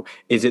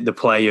 Is it the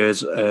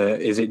players?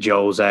 Is it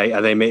Jose?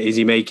 Is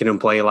he making them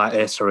play like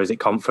this, or is it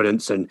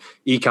confidence? And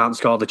he can't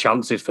score the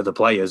chances for the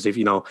players. If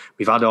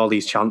we've had all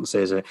these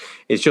chances,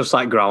 it's just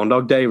like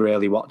Groundhog Day,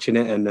 really watching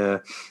it.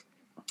 And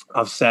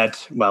I've said,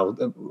 well,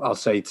 I'll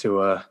say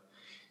to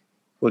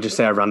we'll just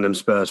say a random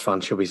Spurs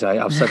fan, should we say?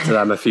 I've said to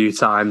them a few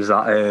times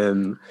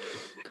that.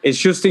 It's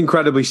just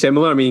incredibly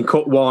similar. I mean,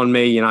 cut one,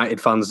 me,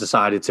 United fans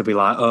decided to be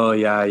like, oh,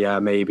 yeah,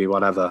 maybe,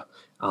 whatever.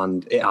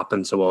 And it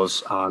happened to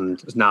us.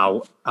 And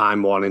now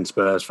I'm warning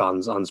Spurs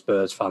fans, and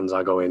Spurs fans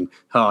are going,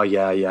 oh,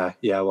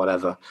 yeah,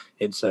 whatever.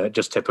 It's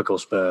just typical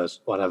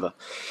Spurs, whatever.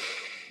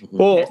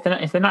 But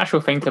it's the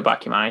natural thing to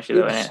back your manager,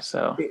 though, isn't it?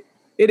 So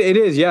It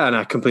is, yeah, and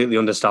I completely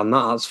understand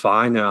that. That's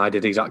fine. I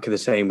did exactly the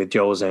same with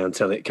Jose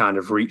until it kind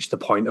of reached the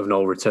point of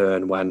no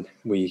return when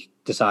we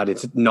decided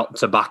not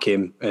to back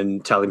him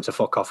and tell him to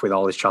fuck off with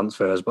all his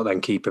transfers, but then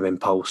keep him in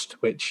post,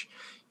 which,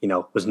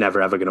 was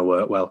never ever going to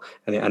work well.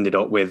 And it ended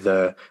up with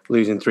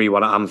losing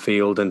 3-1 at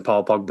Anfield and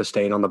Paul Pogba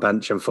staying on the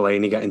bench and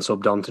Fellaini getting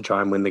subbed on to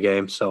try and win the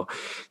game. So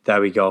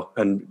there we go.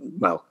 And,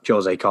 well,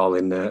 Jose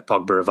calling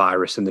Pogba a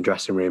virus in the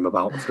dressing room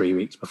about 3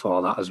 weeks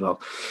before that as well.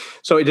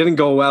 So it didn't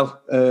go well.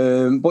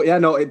 But, yeah,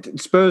 no,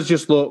 Spurs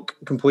just look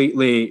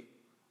completely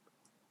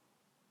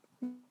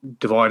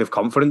devoid of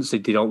confidence. They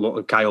don't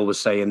look, Kyle was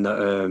saying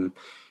that...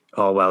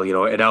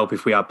 it'd help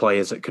if we had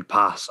players that could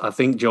pass. I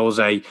think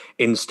Jose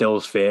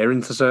instills fear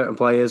into certain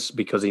players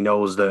because he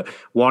knows that,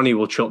 one, he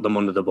will chuck them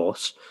under the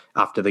bus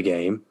after the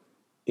game.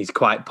 He's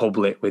quite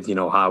public with,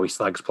 how he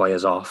slags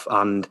players off,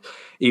 and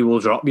he will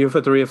drop you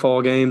for 3 or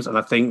 4 games. And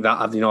I think that,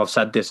 I've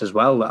said this as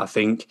well, that I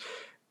think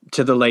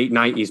to the late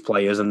 90s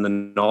players and the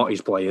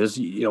noughties players,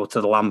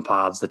 to the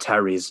Lampards, the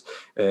Terrys,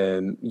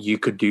 you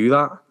could do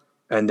that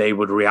and they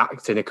would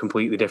react in a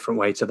completely different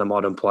way to the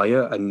modern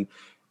player. And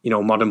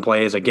modern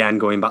players, again,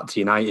 going back to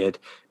United,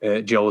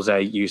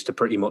 Jose used to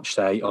pretty much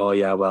say, oh,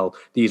 yeah, well,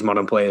 these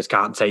modern players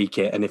can't take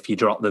it. And if you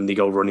drop them, they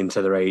go running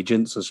to their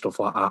agents and stuff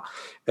like that.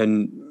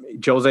 And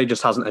Jose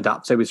just hasn't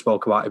adapted. We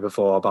spoke about it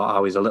before, about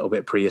how he's a little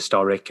bit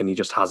prehistoric and he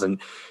just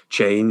hasn't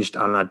changed.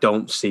 And I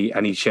don't see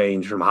any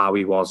change from how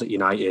he was at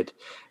United,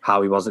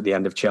 how he was at the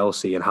end of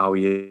Chelsea and how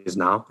he is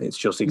now. It's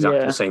just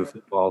exactly the same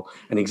football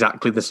and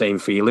exactly the same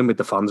feeling with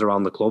the fans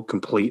around the club,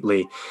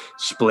 completely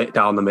split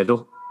down the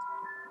middle.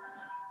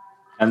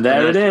 And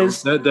there it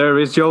is. There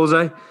is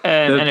Jose.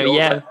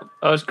 Anyway,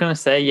 I was going to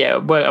say,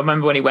 well, I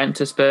remember when he went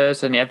to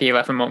Spurs and he had the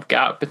 11-month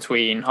gap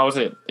between, how was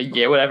it, a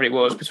year, whatever it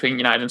was, between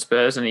United and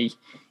Spurs, and he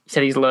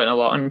said he's learned a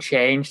lot and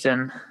changed.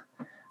 And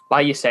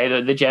like you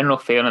say, the general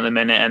feeling in the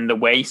minute and the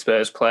way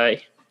Spurs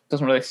play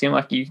doesn't really seem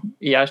like he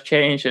has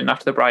changed. And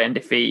after the Brighton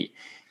defeat,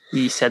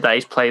 he said that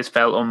his players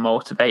felt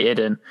unmotivated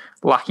and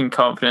lacking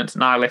confidence.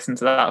 And I listened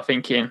to that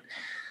thinking,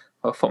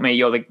 well, fuck me,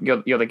 you're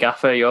the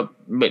gaffer.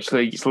 It's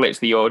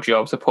literally your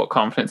job to put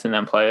confidence in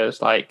them players.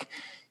 Like,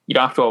 you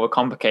don't have to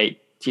overcomplicate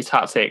your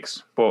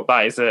tactics, but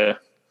that is a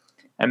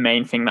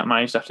main thing that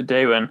managers have to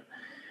do. And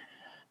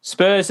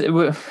Spurs,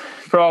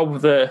 for all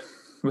we're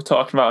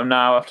talking about them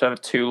now after having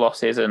 2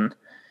 losses, and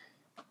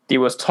they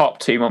was top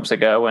 2 months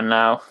ago, and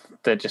now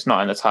they're just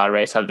not in the title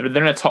race. They're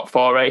in a top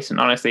 4 race, and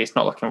honestly, it's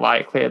not looking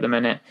likely at the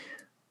minute.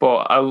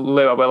 But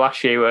Lou, I will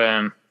ask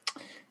you.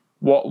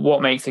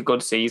 What makes a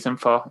good season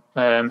for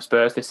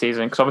Spurs this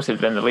season? Because obviously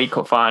they're in the League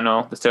Cup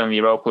final, they're still in the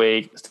Europa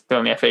League, still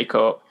in the FA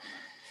Cup.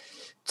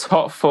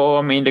 Top 4,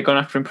 I mean, they're going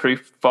to have to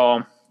improve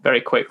form very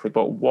quickly,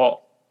 but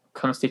what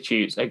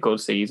constitutes a good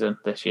season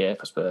this year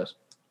for Spurs?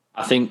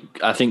 I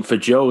think for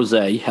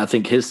Jose, I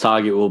think his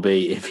target will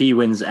be, if he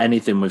wins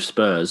anything with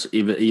Spurs,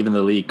 even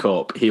the League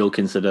Cup, he'll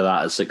consider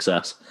that a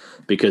success,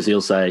 because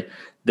he'll say,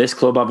 this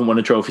club haven't won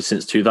a trophy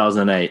since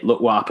 2008. Look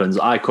what happens.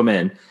 I come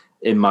in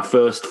my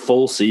first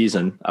full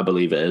season, I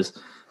believe it is,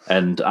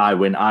 and I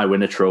win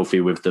a trophy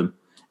with them.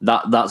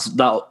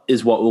 That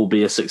is what will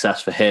be a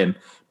success for him.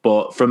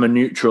 But from a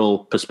neutral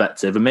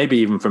perspective, and maybe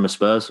even from a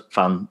Spurs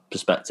fan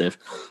perspective,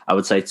 I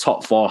would say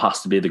top 4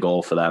 has to be the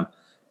goal for them,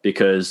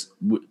 because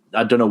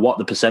I don't know what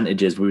the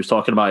percentage is. We were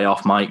talking about it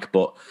off mic,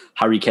 but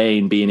Harry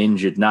Kane being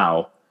injured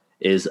now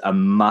is a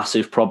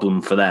massive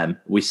problem for them.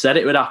 We said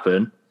it would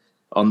happen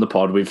on the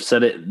pod. We've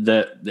said it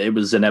that it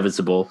was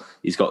inevitable.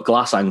 He's got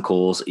glass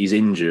ankles. He's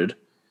injured.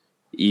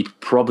 He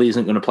probably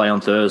isn't going to play on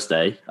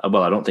Thursday.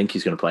 Well, I don't think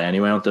he's going to play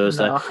anyway on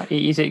Thursday. No,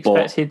 he's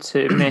expected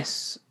to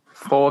miss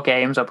 4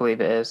 games, I believe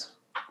it is.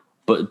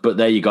 But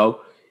there you go.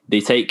 They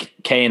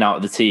take Kane out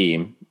of the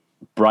team.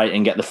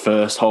 Brighton get the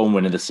first home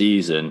win of the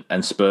season,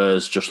 and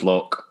Spurs just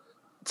look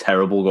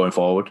terrible going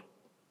forward.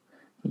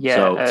 Yeah.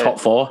 So top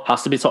 4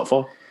 has to be top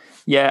 4.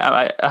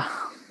 Yeah,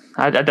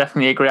 I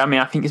definitely agree. I mean,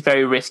 I think it's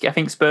very risky. I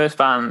think Spurs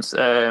fans,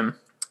 from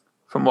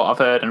what I've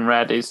heard and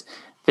read, is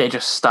they're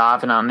just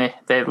starving, aren't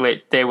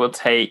they? They will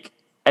take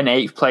an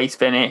 8th place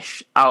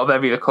finish out of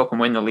every other cup and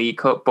win the League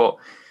Cup, but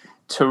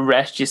to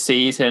rest your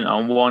season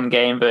on one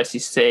game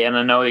versus City, and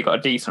I know they got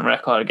a decent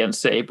record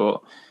against City,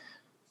 but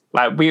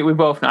Like we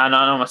both know, I know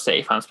I'm a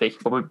City fan speaking,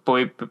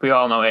 but we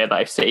all know here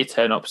that if City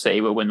turn up, City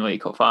will win the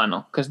League Cup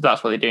final because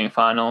that's what they do in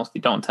finals.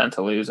 They don't tend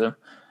to lose them.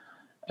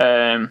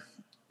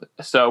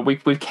 So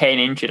with Kane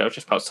injured, I was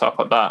just about to talk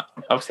about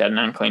that. Obviously, had an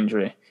ankle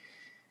injury.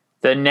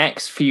 The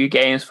next few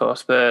games for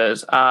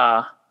Spurs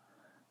I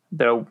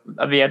don't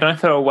know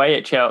if they're away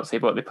at Chelsea,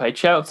 but they play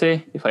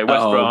Chelsea, they play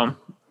West Brom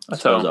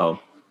at home.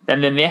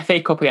 And then the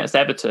FA Cup against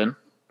Everton,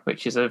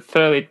 which is a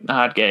fairly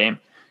hard game,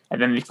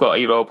 and then they've got a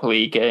Europa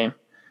League game.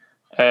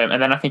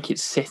 And then I think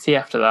it's City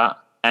after that.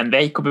 And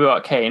they could be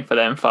without Kane for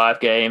them 5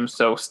 games.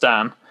 So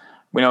Stan,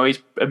 we know he's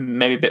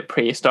maybe a bit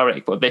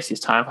prehistoric, but this is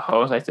time for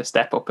Jose to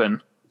step up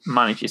and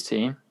manage his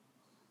team.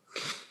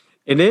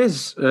 It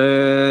is.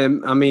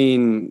 I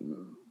mean,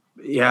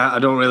 yeah, I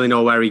don't really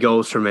know where he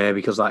goes from here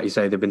because, like you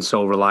say, they've been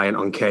so reliant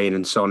on Kane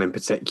and Son in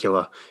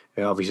particular.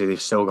 Obviously,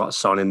 they've still got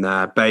Son in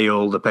there.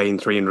 Bale, they're paying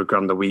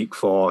 $300,000 a week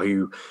for,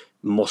 who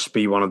must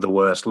be one of the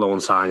worst loan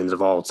signings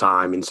of all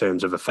time in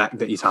terms of effect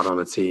that he's had on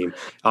a team.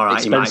 All right,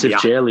 expensive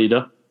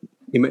cheerleader.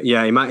 He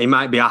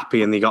might be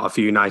happy, and they got a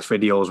few nice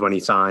videos when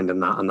he signed,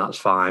 and that's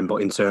fine.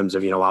 But in terms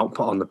of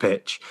output on the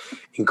pitch,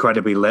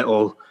 incredibly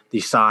little. They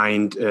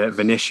signed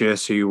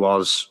Vinicius, who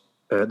was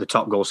the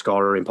top goal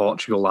scorer in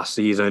Portugal last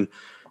season.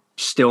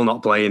 Still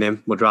not playing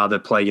him. Would rather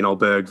play,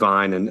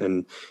 Bergwijn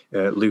and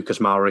Lucas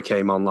Moura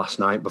came on last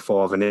night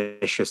before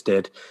Vinicius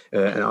did.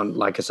 And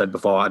like I said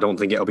before, I don't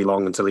think it'll be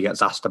long until he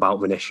gets asked about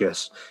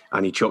Vinicius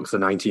and he chucks the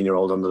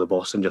 19-year-old under the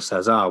bus and just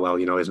says,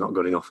 he's not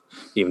good enough,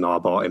 even though I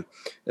bought him.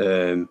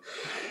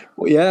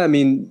 I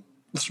mean,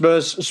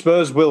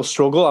 Spurs will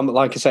struggle.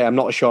 Like I say, I'm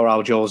not sure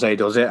how Jose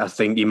does it. I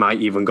think he might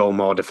even go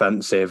more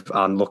defensive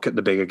and look at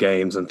the bigger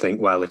games and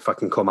think, well, if I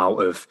can come out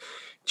of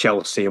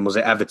Chelsea and was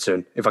it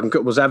Everton?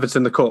 Was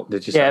Everton the cup?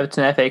 Did you say? Yeah,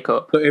 Everton FA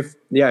Cup. But if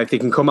they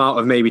can come out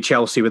of maybe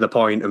Chelsea with a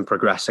point and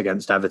progress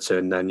against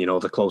Everton, then they're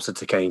closer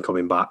to Kane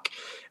coming back,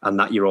 and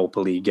that Europa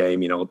League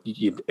game,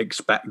 you'd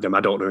expect them. I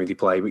don't know who they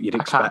play, but you'd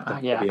expect them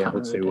to be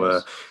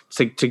able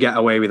to get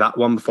away with that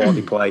one before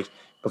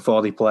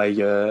they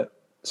play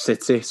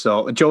City.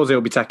 So Jose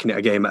will be taking it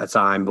a game at a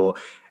time, but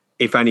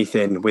if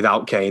anything,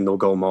 without Kane, they'll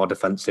go more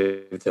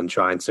defensive than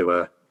trying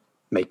to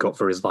make up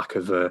for his lack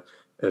of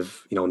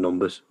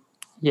numbers.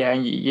 Yeah,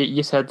 and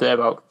you said there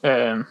about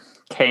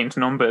Kane's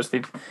numbers.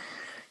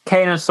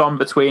 Kane and Son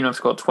between have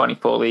scored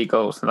 24 league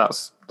goals, and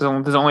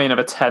there's only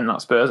another 10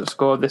 that Spurs have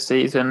scored this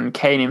season.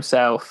 Kane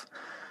himself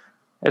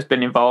has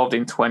been involved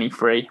in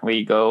 23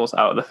 league goals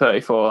out of the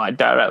 34,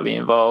 directly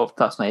involved.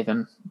 That's not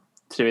even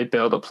to do with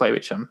build-up play,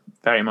 which I'm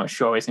very much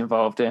sure he's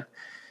involved in.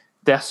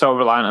 They're so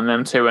reliant on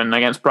them too, and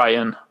against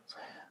Brighton,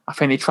 I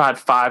think they tried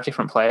 5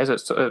 different players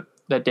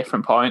at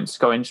different points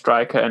going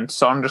striker, and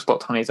Son just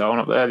looked on his own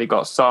up there. They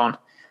got Son,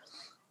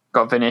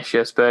 got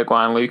Vinicius,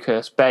 Bergwijn,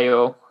 Lucas,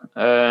 Bale,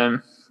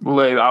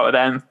 Lou. Out of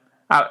them,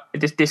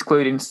 just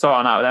discluding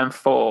Son, out of them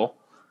 4,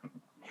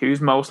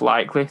 who's most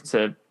likely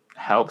to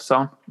help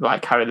Son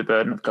carry the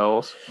burden of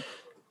goals?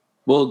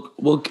 Well,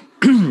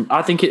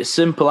 I think it's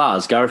simple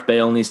as Gareth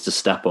Bale needs to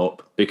step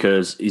up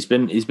because he's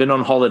been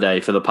on holiday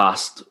for the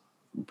past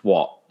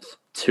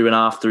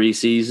 2.5, 3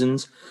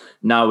 seasons.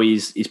 Now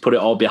he's put it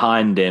all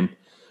behind him.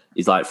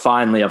 He's like,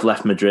 finally, I've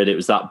left Madrid. It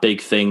was that big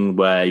thing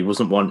where he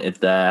wasn't wanted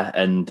there.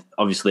 And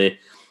obviously,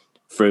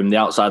 from the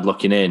outside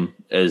looking in,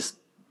 as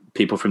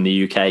people from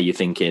the UK, you're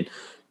thinking,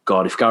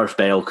 God, if Gareth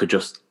Bale could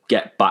just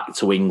get back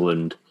to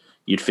England,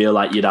 you'd feel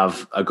like you'd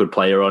have a good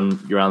player on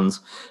your hands.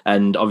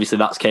 And obviously,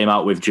 that's came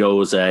out with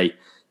Jose,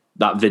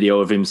 that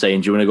video of him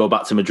saying, do you want to go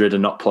back to Madrid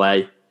and not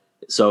play?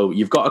 So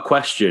you've got to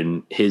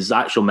question his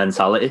actual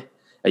mentality.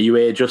 Are you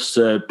here just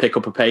to pick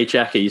up a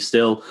paycheck? Are you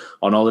still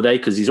on holiday?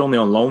 Because he's only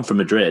on loan from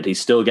Madrid.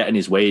 He's still getting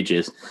his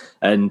wages.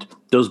 And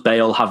does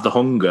Bale have the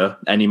hunger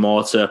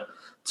anymore to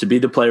be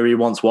the player he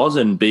once was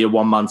and be a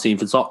one-man team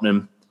for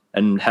Tottenham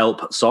and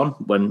help Son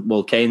when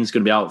Kane's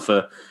going to be out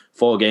for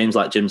 4 games,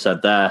 like Jim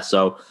said there.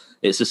 So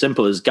it's as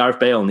simple as Gareth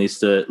Bale needs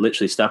to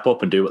literally step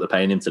up and do what they're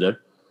paying him to do.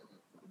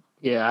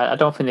 Yeah, I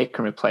don't think they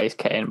can replace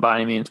Kane by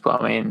any means,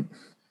 but I mean,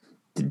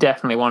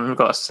 definitely one who's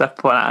got to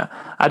step up.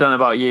 I don't know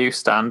about you,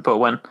 Stan, but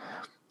when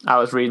I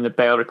was reading the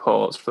Bale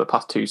reports for the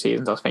past 2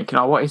 seasons, I was thinking,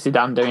 what is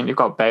Zidane doing? You've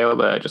got Bale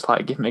there, just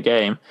give him a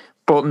game.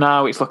 But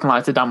now it's looking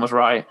like Zidane was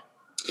right.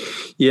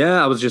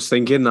 Yeah, I was just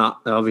thinking that.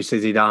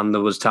 Obviously, Zidane,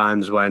 there was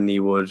times when he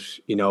would,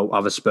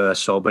 have a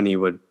Spurs sub and he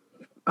would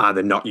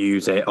either not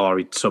use it or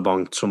he'd sub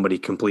on somebody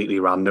completely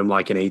random,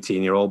 like an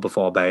 18-year-old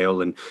before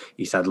Bale. And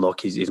he said,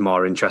 look, he's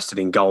more interested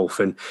in golf.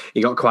 And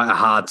he got quite a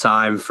hard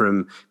time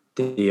from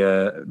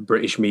the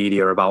British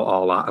media about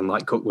all that, and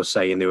like Cook was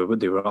saying, they were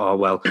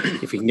well,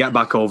 if he can get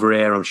back over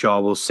here, I'm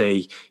sure we'll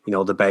see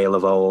the Bale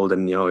of old,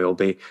 and he'll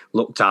be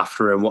looked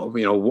after. And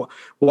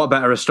what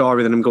better a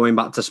story than him going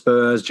back to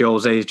Spurs?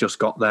 Jose's just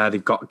got there.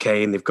 They've got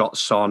Kane, they've got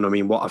Son. I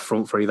mean, what a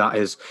front three that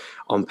is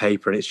on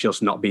paper, and it's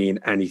just not being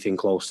anything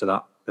close to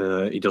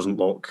that. He doesn't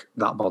look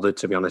that bothered,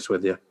 to be honest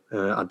with you.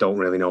 I don't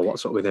really know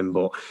what's up with him,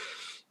 but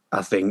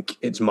I think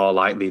it's more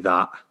likely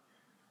that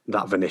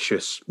that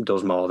Vinicius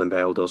does more than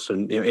Bale does.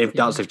 And if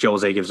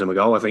Jose gives him a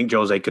go, I think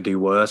Jose could do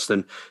worse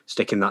than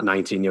sticking that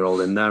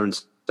 19-year-old in there and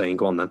saying,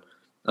 go on then.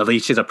 At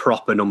least he's a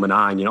proper number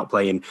 9. You're not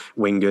playing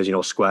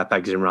wingers, square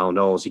pegs in round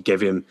holes. You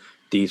give him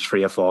these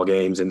 3 or 4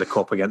 games in the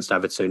Cup against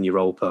Everton,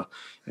 Europa,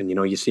 and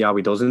you see how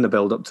he does in the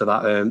build-up to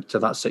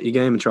that City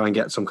game and try and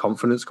get some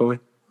confidence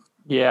going.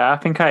 Yeah, I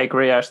think I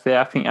agree, actually.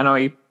 I know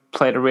he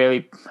played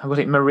was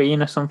it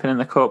Marine or something in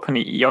the Cup, and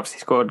he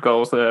obviously scored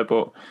goals there,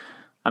 but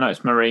I know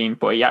it's Marine,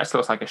 but he actually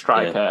looks like a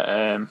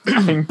striker. Yeah.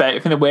 I think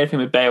the weird thing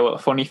with Bale, the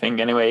funny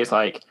thing anyway, is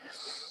like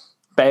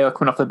Bale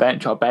coming off the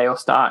bench or Bale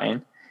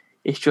starting,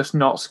 it's just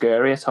not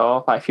scary at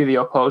all. Like if you're the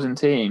opposing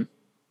team,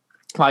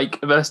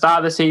 like at the start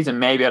of the season,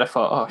 maybe I'd have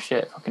thought, oh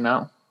shit, fucking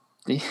hell.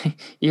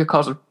 You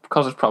could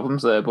cause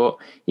problems there, but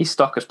his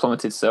stock has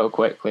plummeted so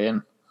quickly,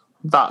 and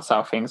that's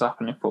how things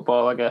happen in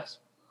football, I guess.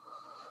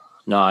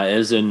 No, it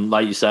is, and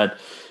like you said,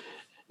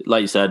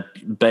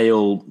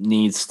 Bale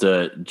needs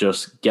to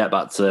just get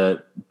back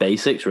to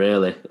basics,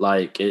 really.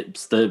 Like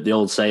it's the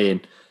old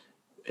saying,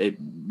 it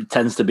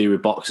tends to be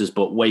with boxers,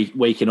 but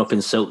waking up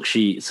in silk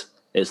sheets,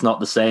 it's not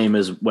the same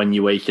as when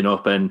you're waking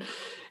up and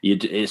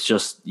it's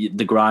just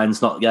the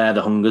grind's not there,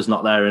 the hunger's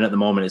not there, and at the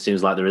moment it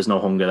seems like there is no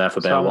hunger there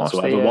for Bale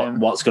whatsoever.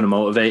 What's going to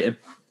motivate him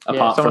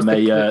apart from a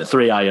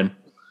 3-iron?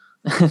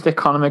 The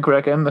Conor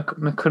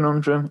McGregor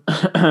conundrum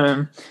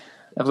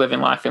of living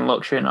life in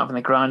luxury and not having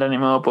the grind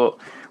anymore. But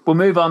we'll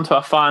move on to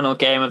our final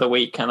game of the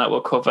weekend that we'll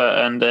cover,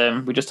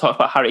 and we just talked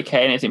about Harry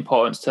Kane, his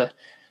importance to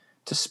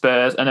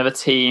Spurs. Another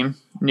team,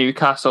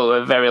 Newcastle,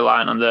 are very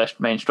light on their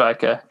main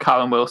striker.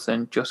 Callum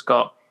Wilson just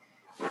got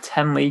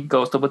 10 league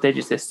goals, double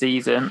digits this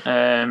season.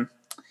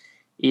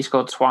 He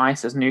scored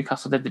twice as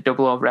Newcastle did the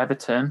double over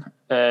Everton.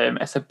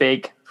 It's a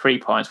big 3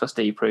 points for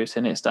Steve Bruce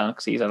in it, Stan,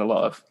 because he's had a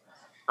lot of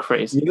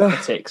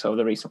critics over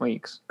the recent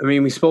weeks. I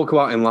mean, we spoke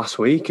about him last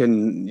week,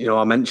 and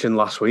I mentioned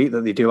last week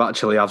that they do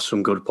actually have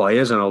some good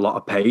players and a lot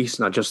of pace,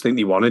 and I just think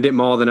they wanted it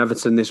more than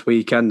Everton this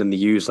weekend, and they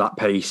used that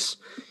pace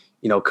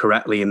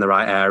correctly in the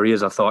right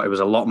areas. I thought it was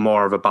a lot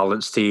more of a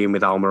balanced team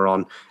with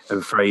Almiron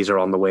and Fraser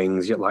on the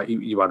wings.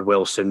 You had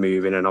Wilson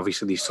moving, and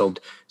obviously they subbed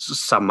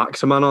Sam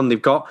Maximan on.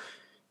 They've got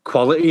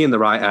quality in the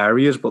right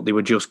areas, but they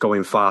were just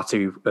going far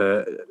too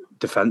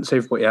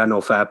defensive. But yeah,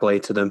 no, fair play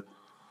to them.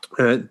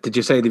 Did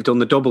you say they've done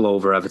the double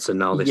over Everton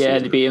now this season? Yeah,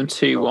 they beat him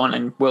 2-1,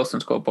 and Wilson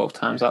scored both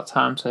times that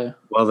time too.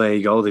 Well, there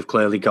you go. They've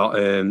clearly got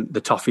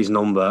the Toffees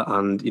number,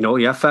 and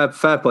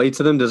fair play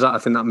to them. I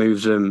think that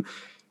moves them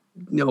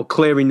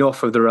clear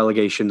enough of the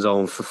relegation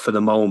zone for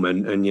the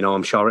moment, and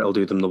I'm sure it'll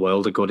do them the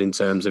world of good in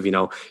terms of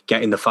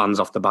getting the fans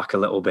off the back a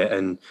little bit.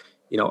 And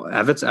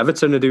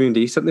Everton are doing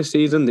decent this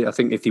season. I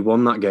think if they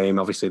won that game,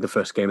 obviously the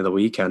first game of the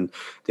weekend,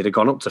 they'd have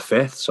gone up to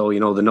 5th. So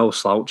they're no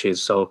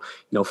slouches. So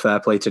fair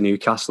play to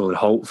Newcastle, and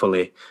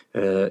hopefully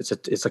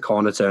it's a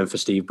corner turn for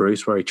Steve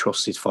Bruce where he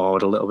trusts his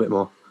forward a little bit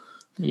more.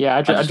 Yeah,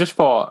 I just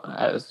thought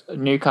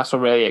Newcastle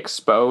really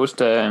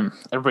exposed a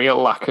real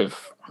lack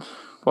of,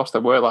 what's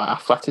the word, like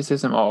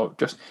athleticism, or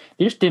they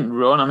just didn't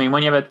run. I mean,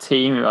 when you have a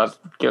team who has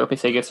Gilbert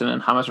Sigurdsson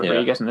and James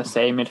Rodriguez in the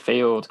same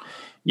midfield,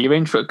 you're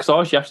in trouble, because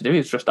all you have to do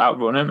is just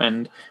outrun them.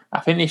 And I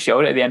think they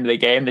showed it at the end of the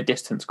game, the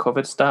distance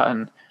covered stat,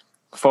 and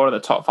 4 of the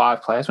top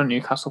 5 players were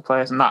Newcastle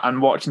players,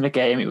 and watching the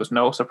game, it was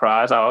no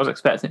surprise. I was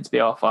expecting it to be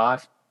all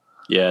 5.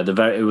 Yeah,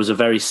 it was a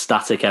very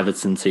static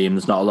Everton team.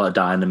 There's not a lot of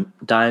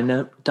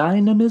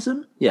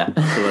dynamism. Yeah,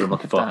 that's the word I'm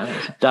looking for.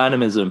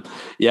 Dynamism.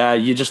 Yeah,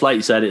 you just, like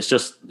you said,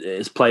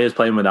 it's players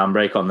playing with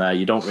handbrake on there.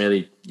 You don't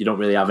really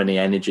have any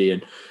energy,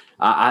 and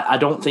I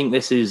don't think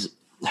this is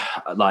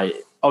like,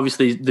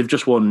 obviously they've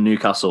just won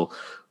Newcastle,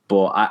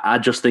 but I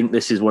just think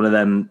this is one of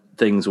them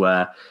things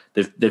where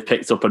they've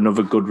picked up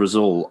another good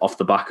result off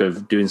the back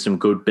of doing some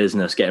good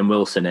business, getting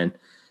Wilson in.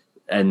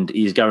 And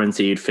he's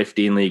guaranteed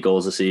 15 league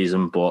goals a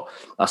season, but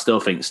I still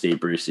think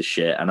Steve Bruce is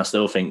shit, and I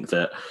still think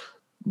that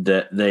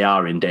they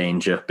are in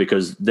danger,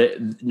 because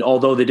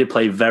although they did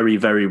play very,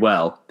 very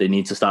well, they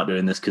need to start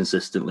doing this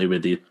consistently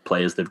with the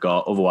players they've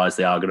got. Otherwise,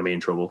 they are going to be in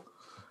trouble.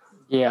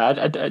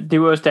 Yeah, they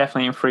was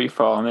definitely in free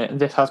fall, and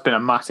this has been a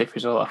massive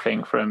result, I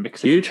think, for him,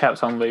 because he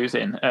kept on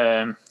losing.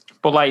 But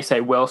like you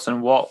say, Wilson,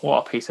 what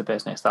a piece of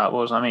business that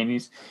was. I mean,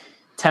 he's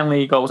 10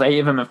 league goals, 8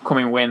 of them have come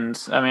in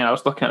wins. I mean, I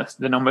was looking at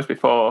the numbers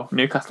before.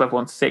 Newcastle have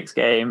won 6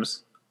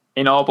 games.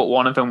 In all but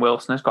one of them,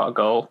 Wilson has got a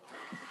goal.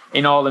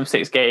 In all them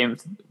 6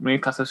 games,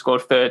 Newcastle have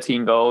scored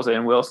 13 goals,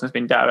 and Wilson has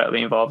been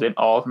directly involved in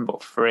all of them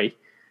but 3.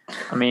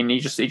 I mean, it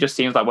just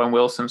seems like when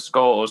Wilson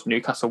scores,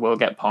 Newcastle will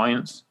get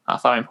points.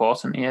 That's how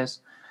important he is.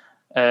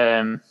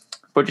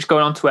 But just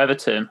going on to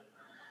Everton,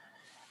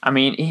 I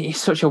mean,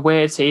 it's such a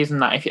weird season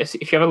that if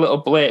you have a little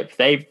blip,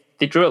 they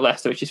drew at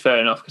Leicester, which is fair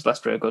enough because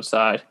Leicester are a good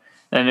side.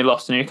 Then they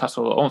lost to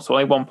Newcastle, so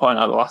only 1 point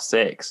out of the last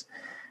 6.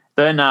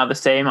 They're now the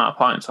same amount of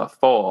points off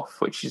 4th,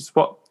 which is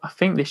what I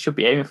think they should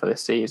be aiming for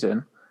this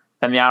season.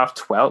 Then they are off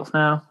 12th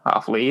now, out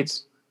of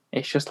Leeds.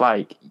 It's just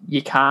like,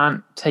 you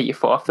can't take your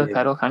foot off the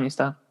pedal, can you,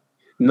 Stan?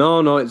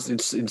 No,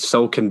 it's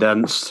so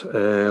condensed.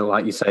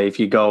 Like you say, if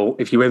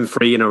you win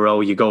 3 in a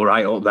row, you go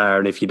right up there,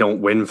 and if you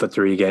don't win for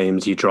 3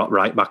 games, you drop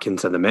right back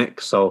into the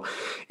mix. So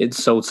it's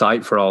so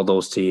tight for all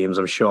those teams.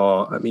 I'm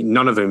sure. I mean,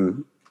 none of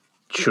them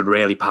should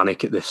really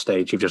panic at this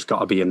stage. You've just got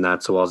to be in there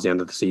towards the end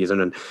of the season.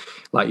 And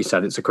like you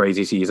said, it's a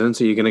crazy season.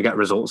 So you're going to get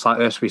results like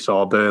this. We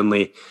saw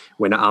Burnley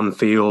win at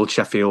Anfield,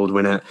 Sheffield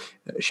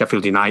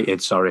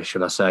United,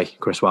 should I say,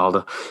 Chris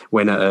Wilder,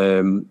 win at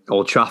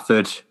Old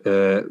Trafford,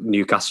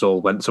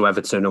 Newcastle went to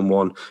Everton and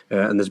won.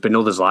 And there's been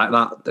others like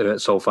that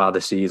so far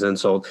this season.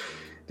 So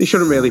they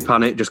shouldn't really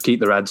panic, just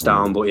keep their heads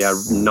down. But yeah,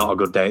 not a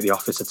good day at the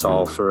office at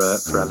all for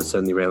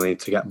Everton. They really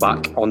need to get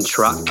back on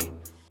track.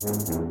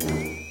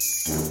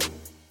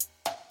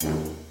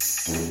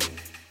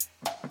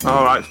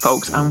 All right,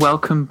 folks, and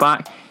welcome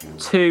back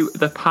to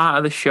the part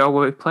of the show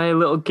where we play a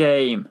little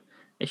game.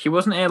 If you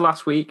wasn't here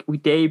last week, we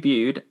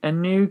debuted a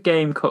new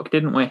game, Cook,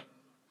 didn't we?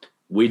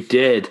 We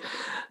did.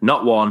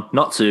 Not 1,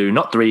 not 2,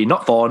 not 3,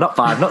 not 4, not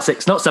 5, not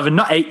 6, not 7,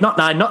 not 8, not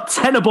 9, not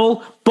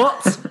 10able,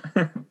 but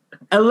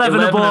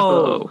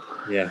 11able.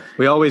 Yeah,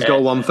 we always go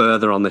one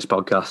further on this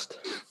podcast.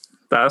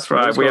 That's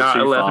right. We are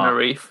 11 a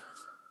reef,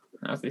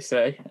 as they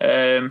say.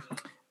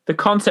 The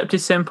concept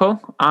is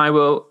simple. I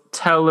will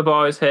tell the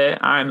boys here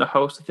I am the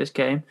host of this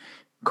game.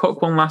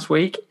 Cook won last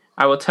week.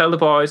 I will tell the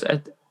boys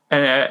an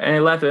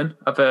 11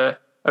 of a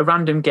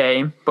random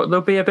game, but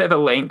there'll be a bit of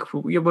a link.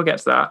 We'll get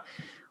to that.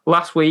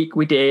 Last week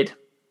we did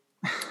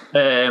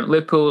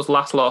Liverpool's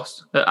last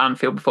loss at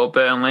Anfield before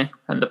Burnley,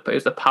 and it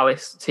was the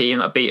Palace team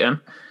that beat them.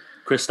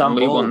 We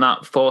won that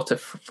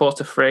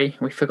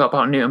 4-3. We forgot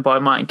about Newton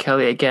Boyd, Martin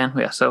Kelly again.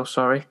 We are so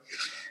sorry.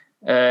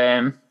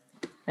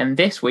 And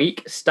this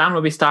week, Stan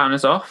will be starting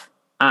us off.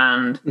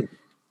 And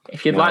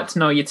if you'd like to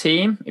know your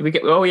team, I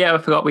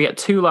forgot we get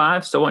 2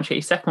 lives. So once you get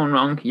your second one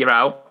wrong, you're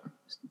out.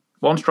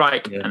 1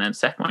 strike, and then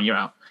second one, you're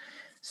out.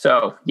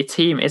 So your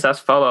team is as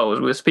follows.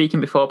 We were speaking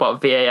before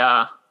about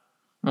VAR,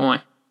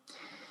 weren't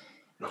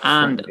we?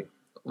 And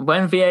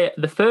when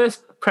the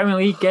first Premier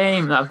League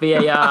game that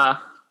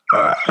VAR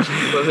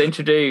was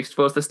introduced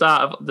was the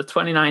start of the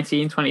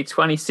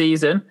 2019-2020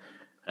 season.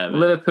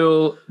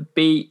 Liverpool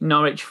beat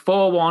Norwich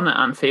 4-1 at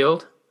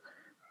Anfield.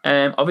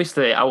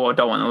 Obviously, I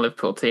don't want the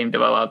Liverpool team,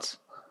 do I, lads?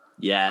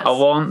 Yes. I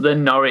want the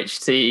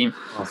Norwich team.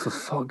 Oh, for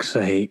fuck's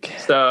sake.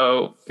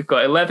 So we've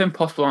got 11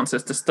 possible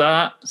answers to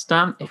start.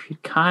 Stan, if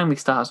you'd kindly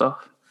start us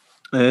off.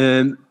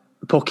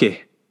 Pukki.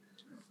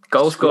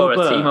 Goal scorer,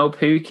 Timo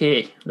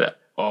Pukki. He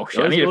always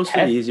goes for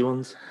the easy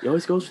ones. He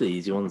always goes for the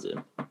easy ones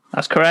in.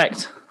 That's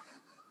correct.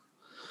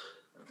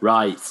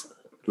 Right.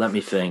 Let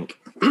me think.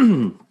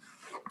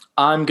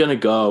 I'm going to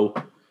go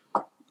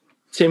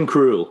Tim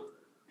Krul.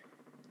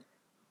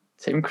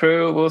 Tim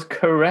Krul was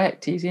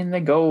correct. He's in the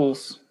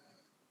goals.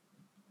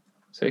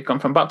 So he's gone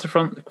from back to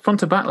front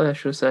to back there,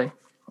 should I say.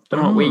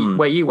 Don't know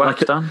where you wipe,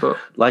 Stan, but...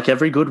 Like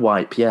every good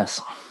wipe,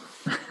 yes.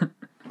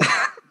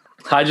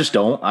 I just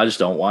don't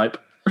wipe.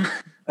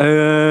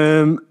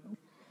 Mr.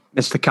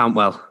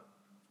 Cantwell.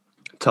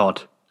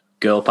 Todd.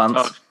 Girl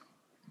pants.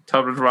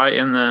 Todd was right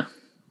in the...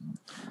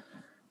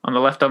 on the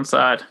left-hand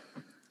side.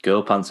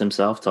 Girl pants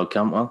himself, Todd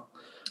Cantwell.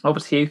 Over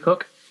to you,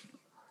 Cook.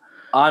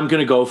 I'm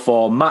going to go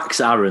for Max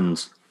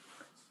Aarons.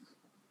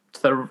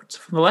 From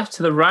the left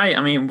to the right.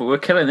 I mean, we're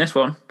killing this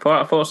one. 4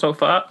 out of 4 so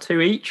far.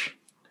 2 each.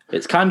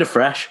 It's kind of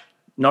fresh.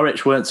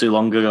 Norwich weren't too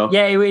long ago.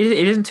 Yeah, it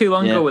isn't too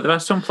long ago. But there are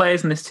some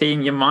players in this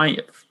team you might...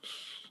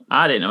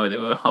 I didn't know who they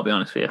were, I'll be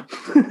honest with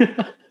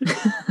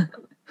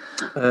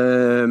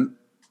you.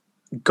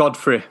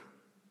 Godfrey.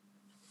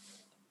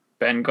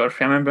 Ben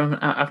Godfrey. I remember him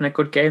having a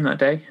good game that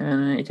day.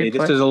 And he did play.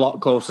 This is a lot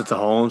closer to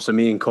home, so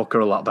me and Cook are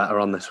a lot better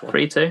on this one.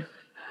 3-2.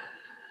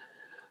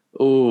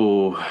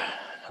 Oh,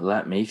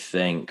 let me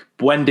think.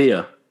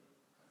 Buendia.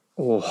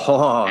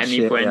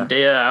 Buendia.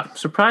 Yeah. I'm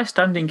surprised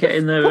Stan didn't get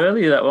in there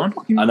early, that one.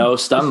 I know,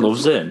 Stan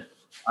loves him.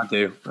 I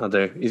do.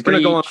 He's going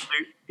to go on.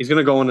 He's going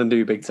to go on and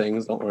do big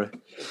things, don't worry.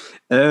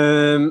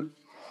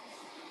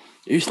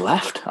 Who's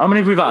left? How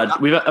many have we had?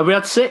 Have we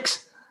had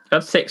 6? We've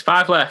had 6,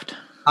 5 left.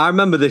 I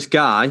remember this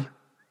guy.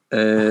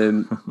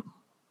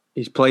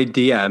 He's played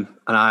DM,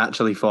 and I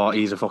actually thought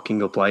he's a fucking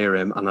good player,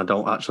 and I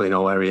don't actually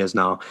know where he is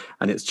now.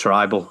 And it's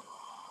Tribal.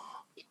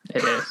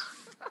 It is.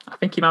 I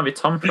think he might be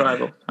Tom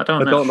Tribal. I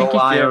don't know. I don't know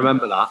why I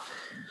remember that.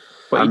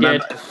 But he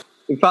did.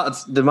 In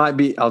fact, there might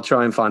be. I'll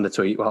try and find a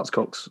tweet whilst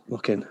Cook's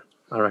looking.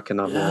 I reckon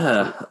I've.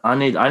 Yeah, I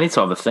need to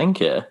have a think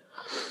here.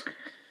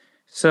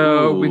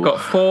 So we've got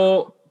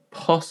 4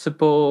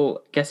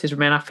 possible guesses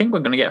remain. I think we're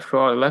going to get through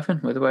all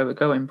 11 with the way we're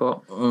going,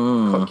 but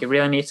Cook, you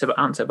really need to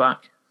answer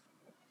back.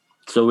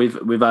 So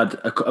have we had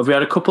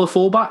a couple of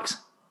fullbacks?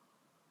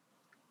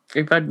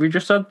 We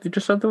just had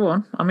the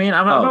one. I mean,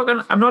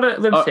 I'm not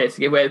at liberty to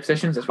give away the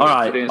positions this week. All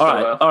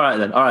right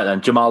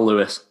then. Jamal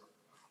Lewis.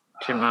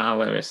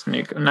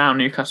 Now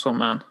Newcastle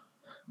man.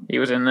 He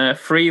was in there.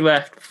 3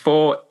 left,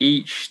 4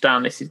 each.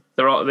 Stan,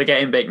 they're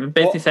getting big. The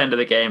business end of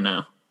the game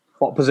now.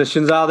 What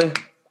positions are they?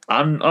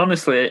 I'm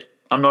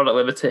not at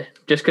liberty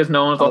just because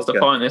no one's lost a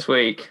point this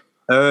week.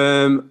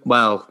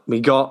 Well,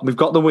 we've got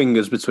the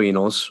wingers between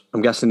us.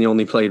 I'm guessing they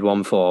only played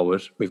one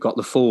forward. We've got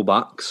the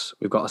full-backs.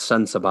 We've got a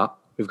centre-back.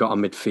 We've got a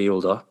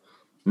midfielder.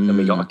 Then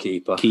we got a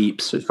keeper.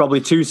 Keeps. So it's probably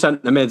 2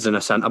 centre-mids and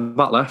a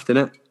centre-back left, isn't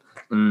it?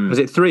 Was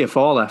it 3 or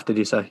 4 left, did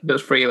you say?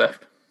 There's 3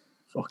 left.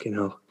 Fucking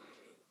hell.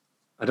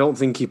 I don't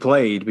think he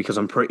played because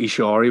I'm pretty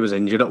sure he was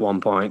injured at one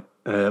point.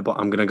 But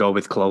I'm going to go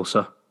with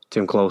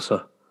Tim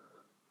Closer.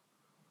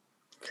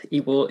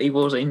 He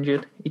was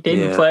injured. He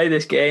didn't Yeah. play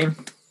this game.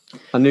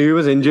 I knew he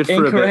was injured for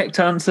a bit. Incorrect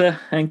answer.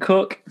 And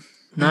Cook,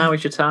 now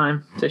is your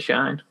time to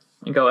shine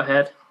and go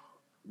ahead.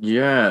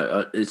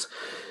 Yeah, it's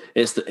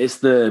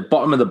the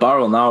bottom of the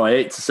barrel now. I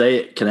hate to say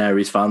it,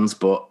 Canaries fans,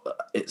 but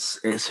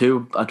it's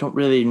who I don't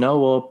really know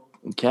or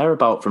care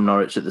about from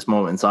Norwich at this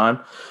moment in time.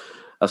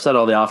 I've said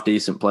all the half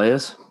decent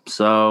players,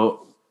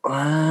 so.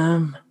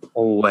 Oh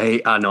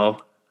wait, I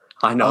know.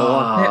 A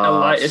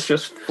light has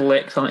just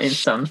flicked on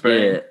Stan's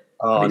brain. Shit.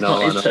 Oh It's no,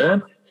 not I his know.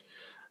 turn.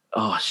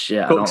 Oh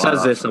shit! I Cook don't says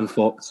like this, that. I'm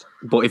fucked.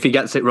 But if he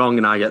gets it wrong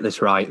and I get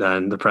this right,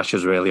 then the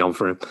pressure's really on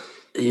for him.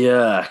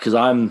 Yeah, because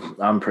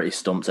I'm pretty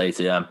stumped.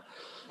 ATM.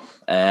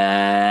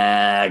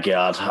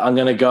 God, I'm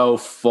gonna go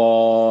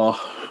for.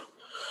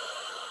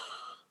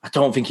 I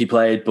don't think he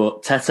played,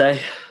 but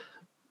Tete.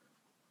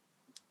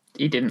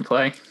 He didn't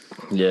play.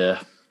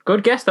 Yeah.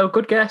 Good guess, though.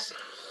 Good guess.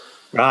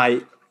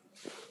 Right.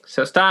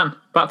 So, Stan,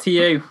 back to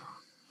you.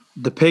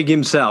 The pig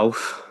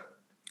himself,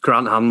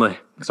 Grant Hanley,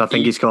 because I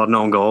think he scored an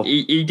own goal.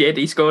 He did.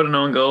 He scored an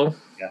own goal.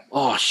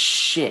 Oh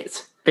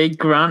shit! Big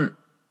Grant,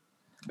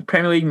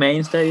 Premier League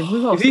mainstay.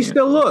 We've all Is he seen it.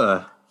 still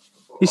there?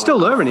 He's still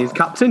there and he's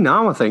captain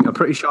now, I think. I'm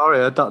pretty sure I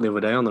heard that the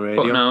other day on the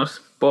radio. Fuck knows.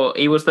 But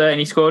he was there and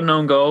he scored an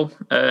own goal.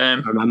 I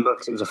remember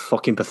because it was a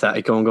fucking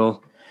pathetic own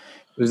goal.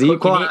 It was the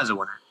Cook, you equaliser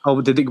one. Oh,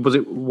 was it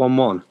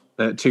 1-1?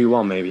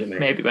 2-1 maybe?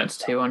 Maybe went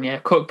to 2-1, yeah.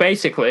 Cook,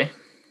 basically,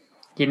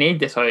 you need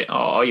this or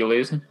you're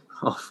losing.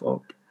 Oh,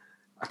 fuck.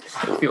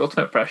 It's the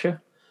ultimate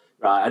pressure.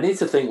 Right, I need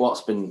to think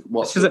what's been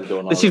going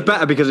on. This is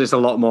better because it's a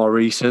lot more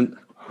recent.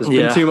 There's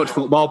been too much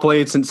football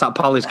played since that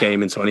Palace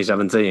game in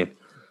 2017.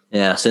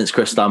 Yeah, since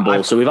Chris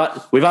Istanbul. So we've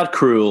had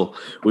Krul,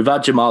 we've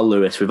had Jamal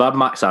Lewis, we've had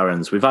Max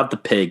Aarons, we've had the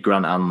pig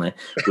Grant Hanley,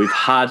 we've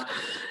had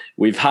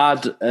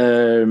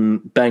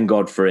Ben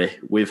Godfrey,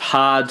 we've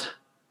had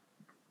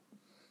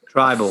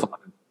Tribal.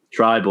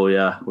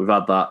 yeah, we've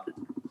had that.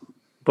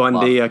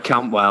 Buendia,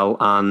 Campbell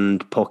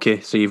and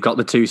Pucky. So you've got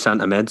the 2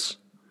 centre mids.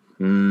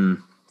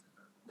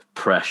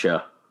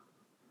 Pressure.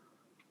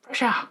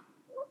 Pressure.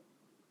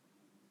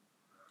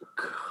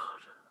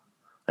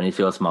 I need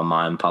to go to my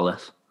mind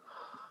palace.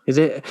 Is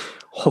it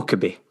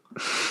Huckabee?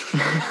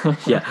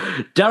 Yeah,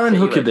 Darren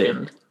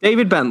Huckabee.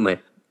 David Bentley.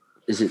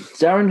 Is it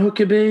Darren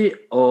Huckabee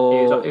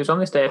or He was on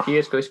this day a few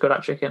years ago. He scored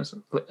hat-trick against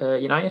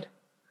United.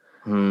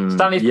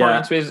 Stanley's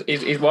yeah. pointing to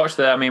his watch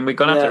there. I mean, we're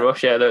going to have to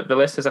rush. Yeah, the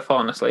listeners are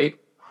falling asleep.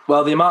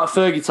 Well, the amount of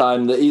Fergie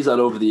time that he's had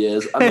over the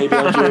years, and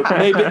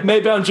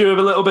maybe I'm due a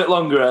little bit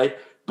longer, eh?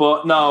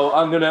 But no,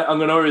 I'm gonna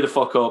hurry the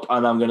fuck up,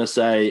 and I'm gonna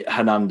say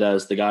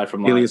Hernandez, the guy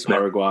from like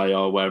Paraguay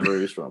or wherever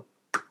he was from,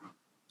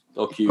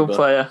 or Cuba. Good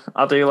player.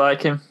 I do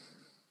like him.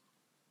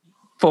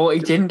 But he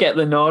didn't get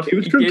the nod. He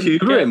was from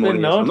Cuba in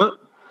one, wasn't it?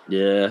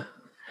 Yeah.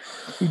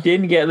 He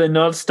didn't get the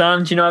nod.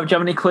 Stan, do you have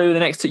any clue the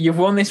next two? You've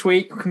won this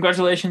week.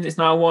 Congratulations. It's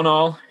now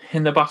 1-1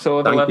 in the battle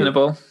of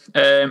 11able.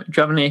 Do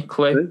you have any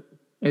clue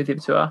who the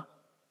other two are?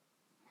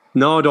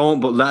 No, don't.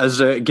 But let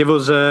us give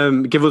us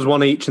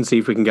one each and see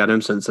if we can get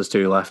him. Since there's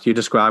 2 left, you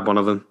describe one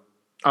of them.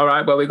 All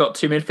right. Well, we got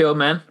 2 midfield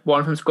men. One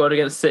of them scored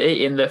against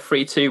City in the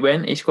 3-2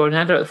 win. He scored an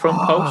header at the front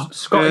post.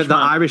 Scottish the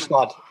man. Irish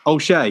lad,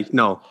 O'Shea.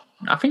 No,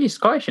 I think he's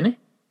Scottish, isn't he?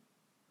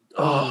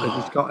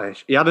 he's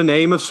Scottish. He had a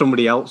name of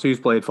somebody else who's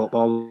played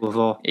football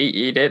before.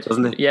 He did,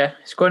 doesn't he? Yeah,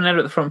 he scored an header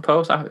at the front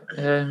post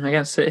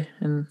against City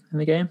in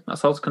the game.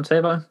 That's all I can say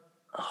about him.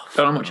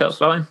 Don't know much else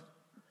about him.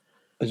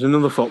 There's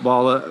another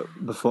footballer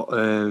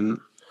before.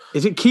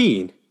 Is it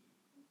Keane?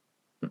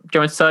 Do you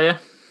want me to tell you?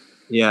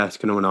 Yeah, it's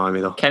going to annoy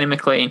me though. Kenny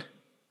McLean.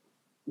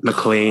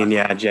 McLean,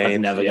 yeah, James.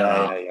 I'd never get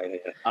that.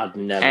 Yeah. I'd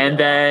never. And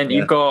then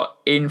you've got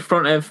in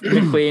front of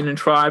McLean and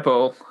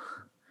Tribal.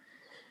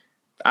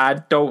 I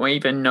don't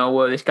even know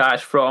where this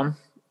guy's from.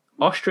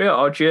 Austria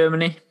or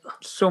Germany?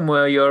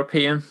 Somewhere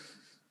European.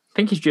 I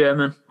think he's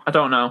German. I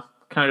don't know.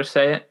 Can I just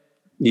say it?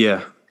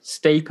 Yeah.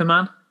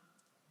 Steeperman.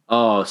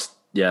 Oh,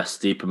 yeah,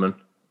 Steeperman.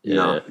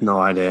 Yeah. No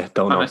idea.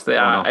 Don't Honestly,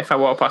 know. if I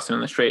walked past him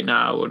on the street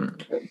now, I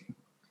wouldn't.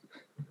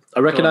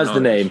 I recognise the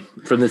name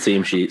from the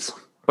team sheets.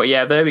 But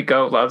yeah, there we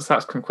go, lads.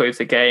 That concludes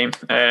the game.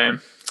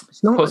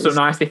 Puts up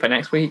nicely for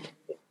next week.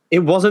 It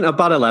wasn't a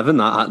bad 11,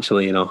 that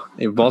actually, you know.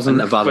 It wasn't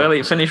a bad. Well,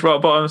 it finished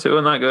rock bottom, so it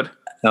wasn't that good.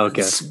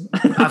 Okay.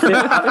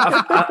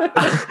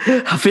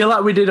 I feel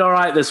like we did all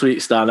right this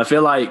week, Stan. I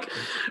feel like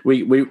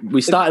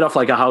we started off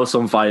like a house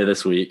on fire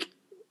this week.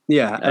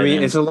 Yeah, I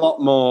mean, it's a lot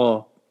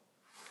more.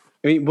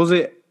 I mean, was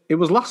it? It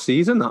was last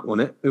season, that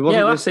wasn't it?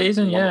 Yeah, last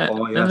season, yeah.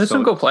 And there's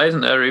some good players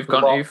in there who've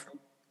gone.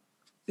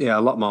 Yeah,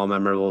 a lot more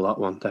memorable, that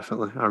one,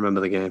 definitely. I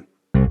remember the game.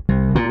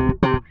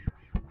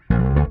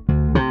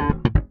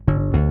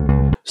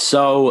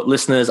 So,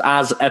 listeners,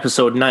 as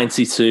episode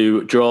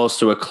 92 draws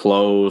to a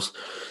close,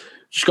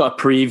 just got a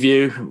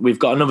preview. We've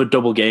got another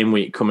double game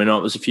week coming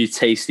up. There's a few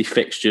tasty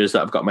fixtures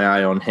that I've got my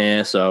eye on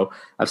here. So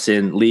I've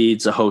seen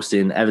Leeds are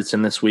hosting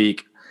Everton this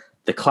week.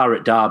 The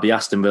Claret Derby,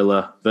 Aston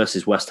Villa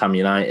versus West Ham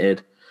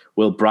United.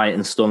 Will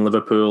Brighton stun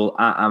Liverpool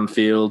at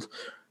Anfield?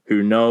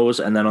 Who knows?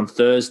 And then on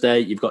Thursday,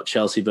 you've got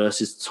Chelsea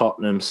versus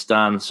Tottenham.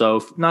 Stan.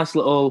 So nice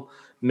little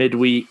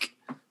midweek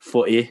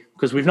footy,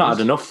 because we've not had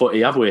enough footy,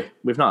 have we?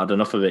 We've not had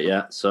enough of it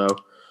yet. So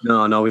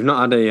no, we've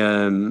not had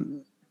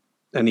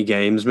any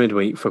games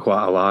midweek for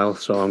quite a while.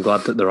 So I'm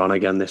glad that they're on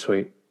again this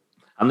week.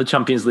 And the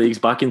Champions League's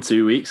back in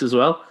 2 weeks as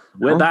well.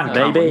 We're back,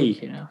 baby.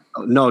 You know.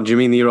 No, do you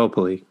mean the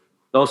Europa League?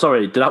 Oh,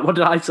 sorry. What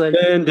did I say?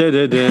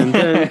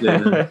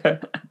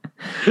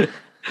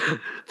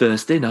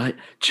 Thursday night,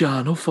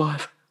 Channel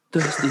 5.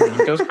 Thursday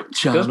night,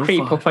 Does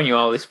creep up on you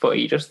all this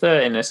footy. You just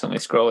innocently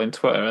scrolling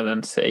Twitter and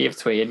then see you've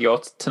tweeted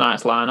your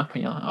tonight's lineup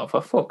and you're like, oh,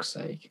 for fuck's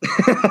sake.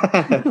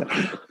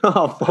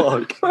 Oh,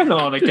 fuck. We're not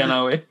on again,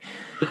 are we?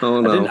 Oh,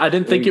 no. I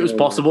didn't think it was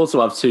possible to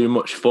have too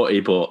much footy,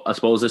 but I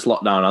suppose this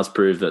lockdown has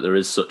proved that there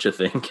is such a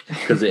thing,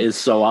 because it is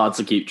so hard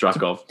to keep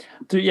track of.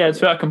 Yeah,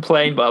 it's where I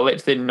complained, but I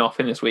literally did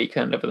nothing this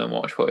weekend other than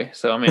watch footy.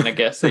 So, I mean, I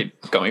guess they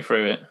got me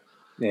through it.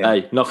 Yeah.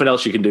 Hey, nothing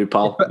else you can do,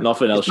 pal.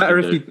 Nothing else you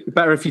can do.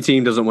 Better if your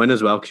team doesn't win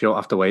as well, because you don't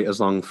have to wait as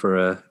long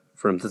for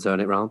him to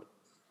turn it round.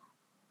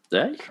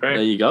 Hey,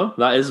 there you go.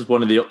 That is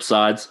one of the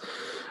upsides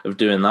of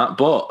doing that.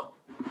 But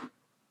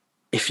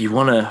if you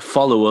want to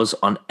follow us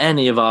on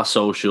any of our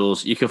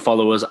socials, you can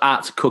follow us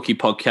at Cookie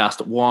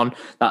Podcast 1.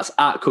 That's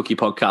at Cookie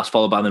Podcast,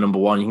 followed by the number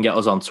 1. You can get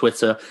us on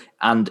Twitter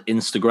and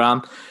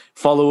Instagram.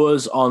 Follow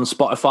us on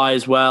Spotify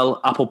as well,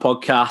 Apple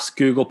Podcasts,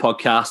 Google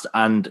Podcasts,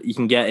 and you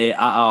can get it at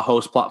our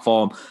host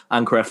platform,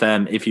 Anchor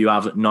FM, if you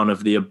have none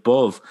of the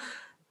above.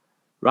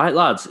 Right,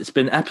 lads, it's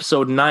been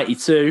episode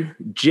 92.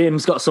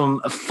 Jim's got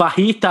some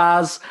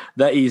fajitas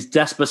that he's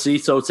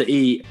despacito to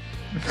eat.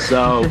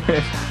 So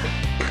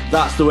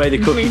that's the way the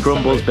cookie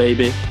crumbles,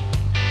 baby.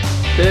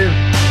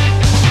 Boom.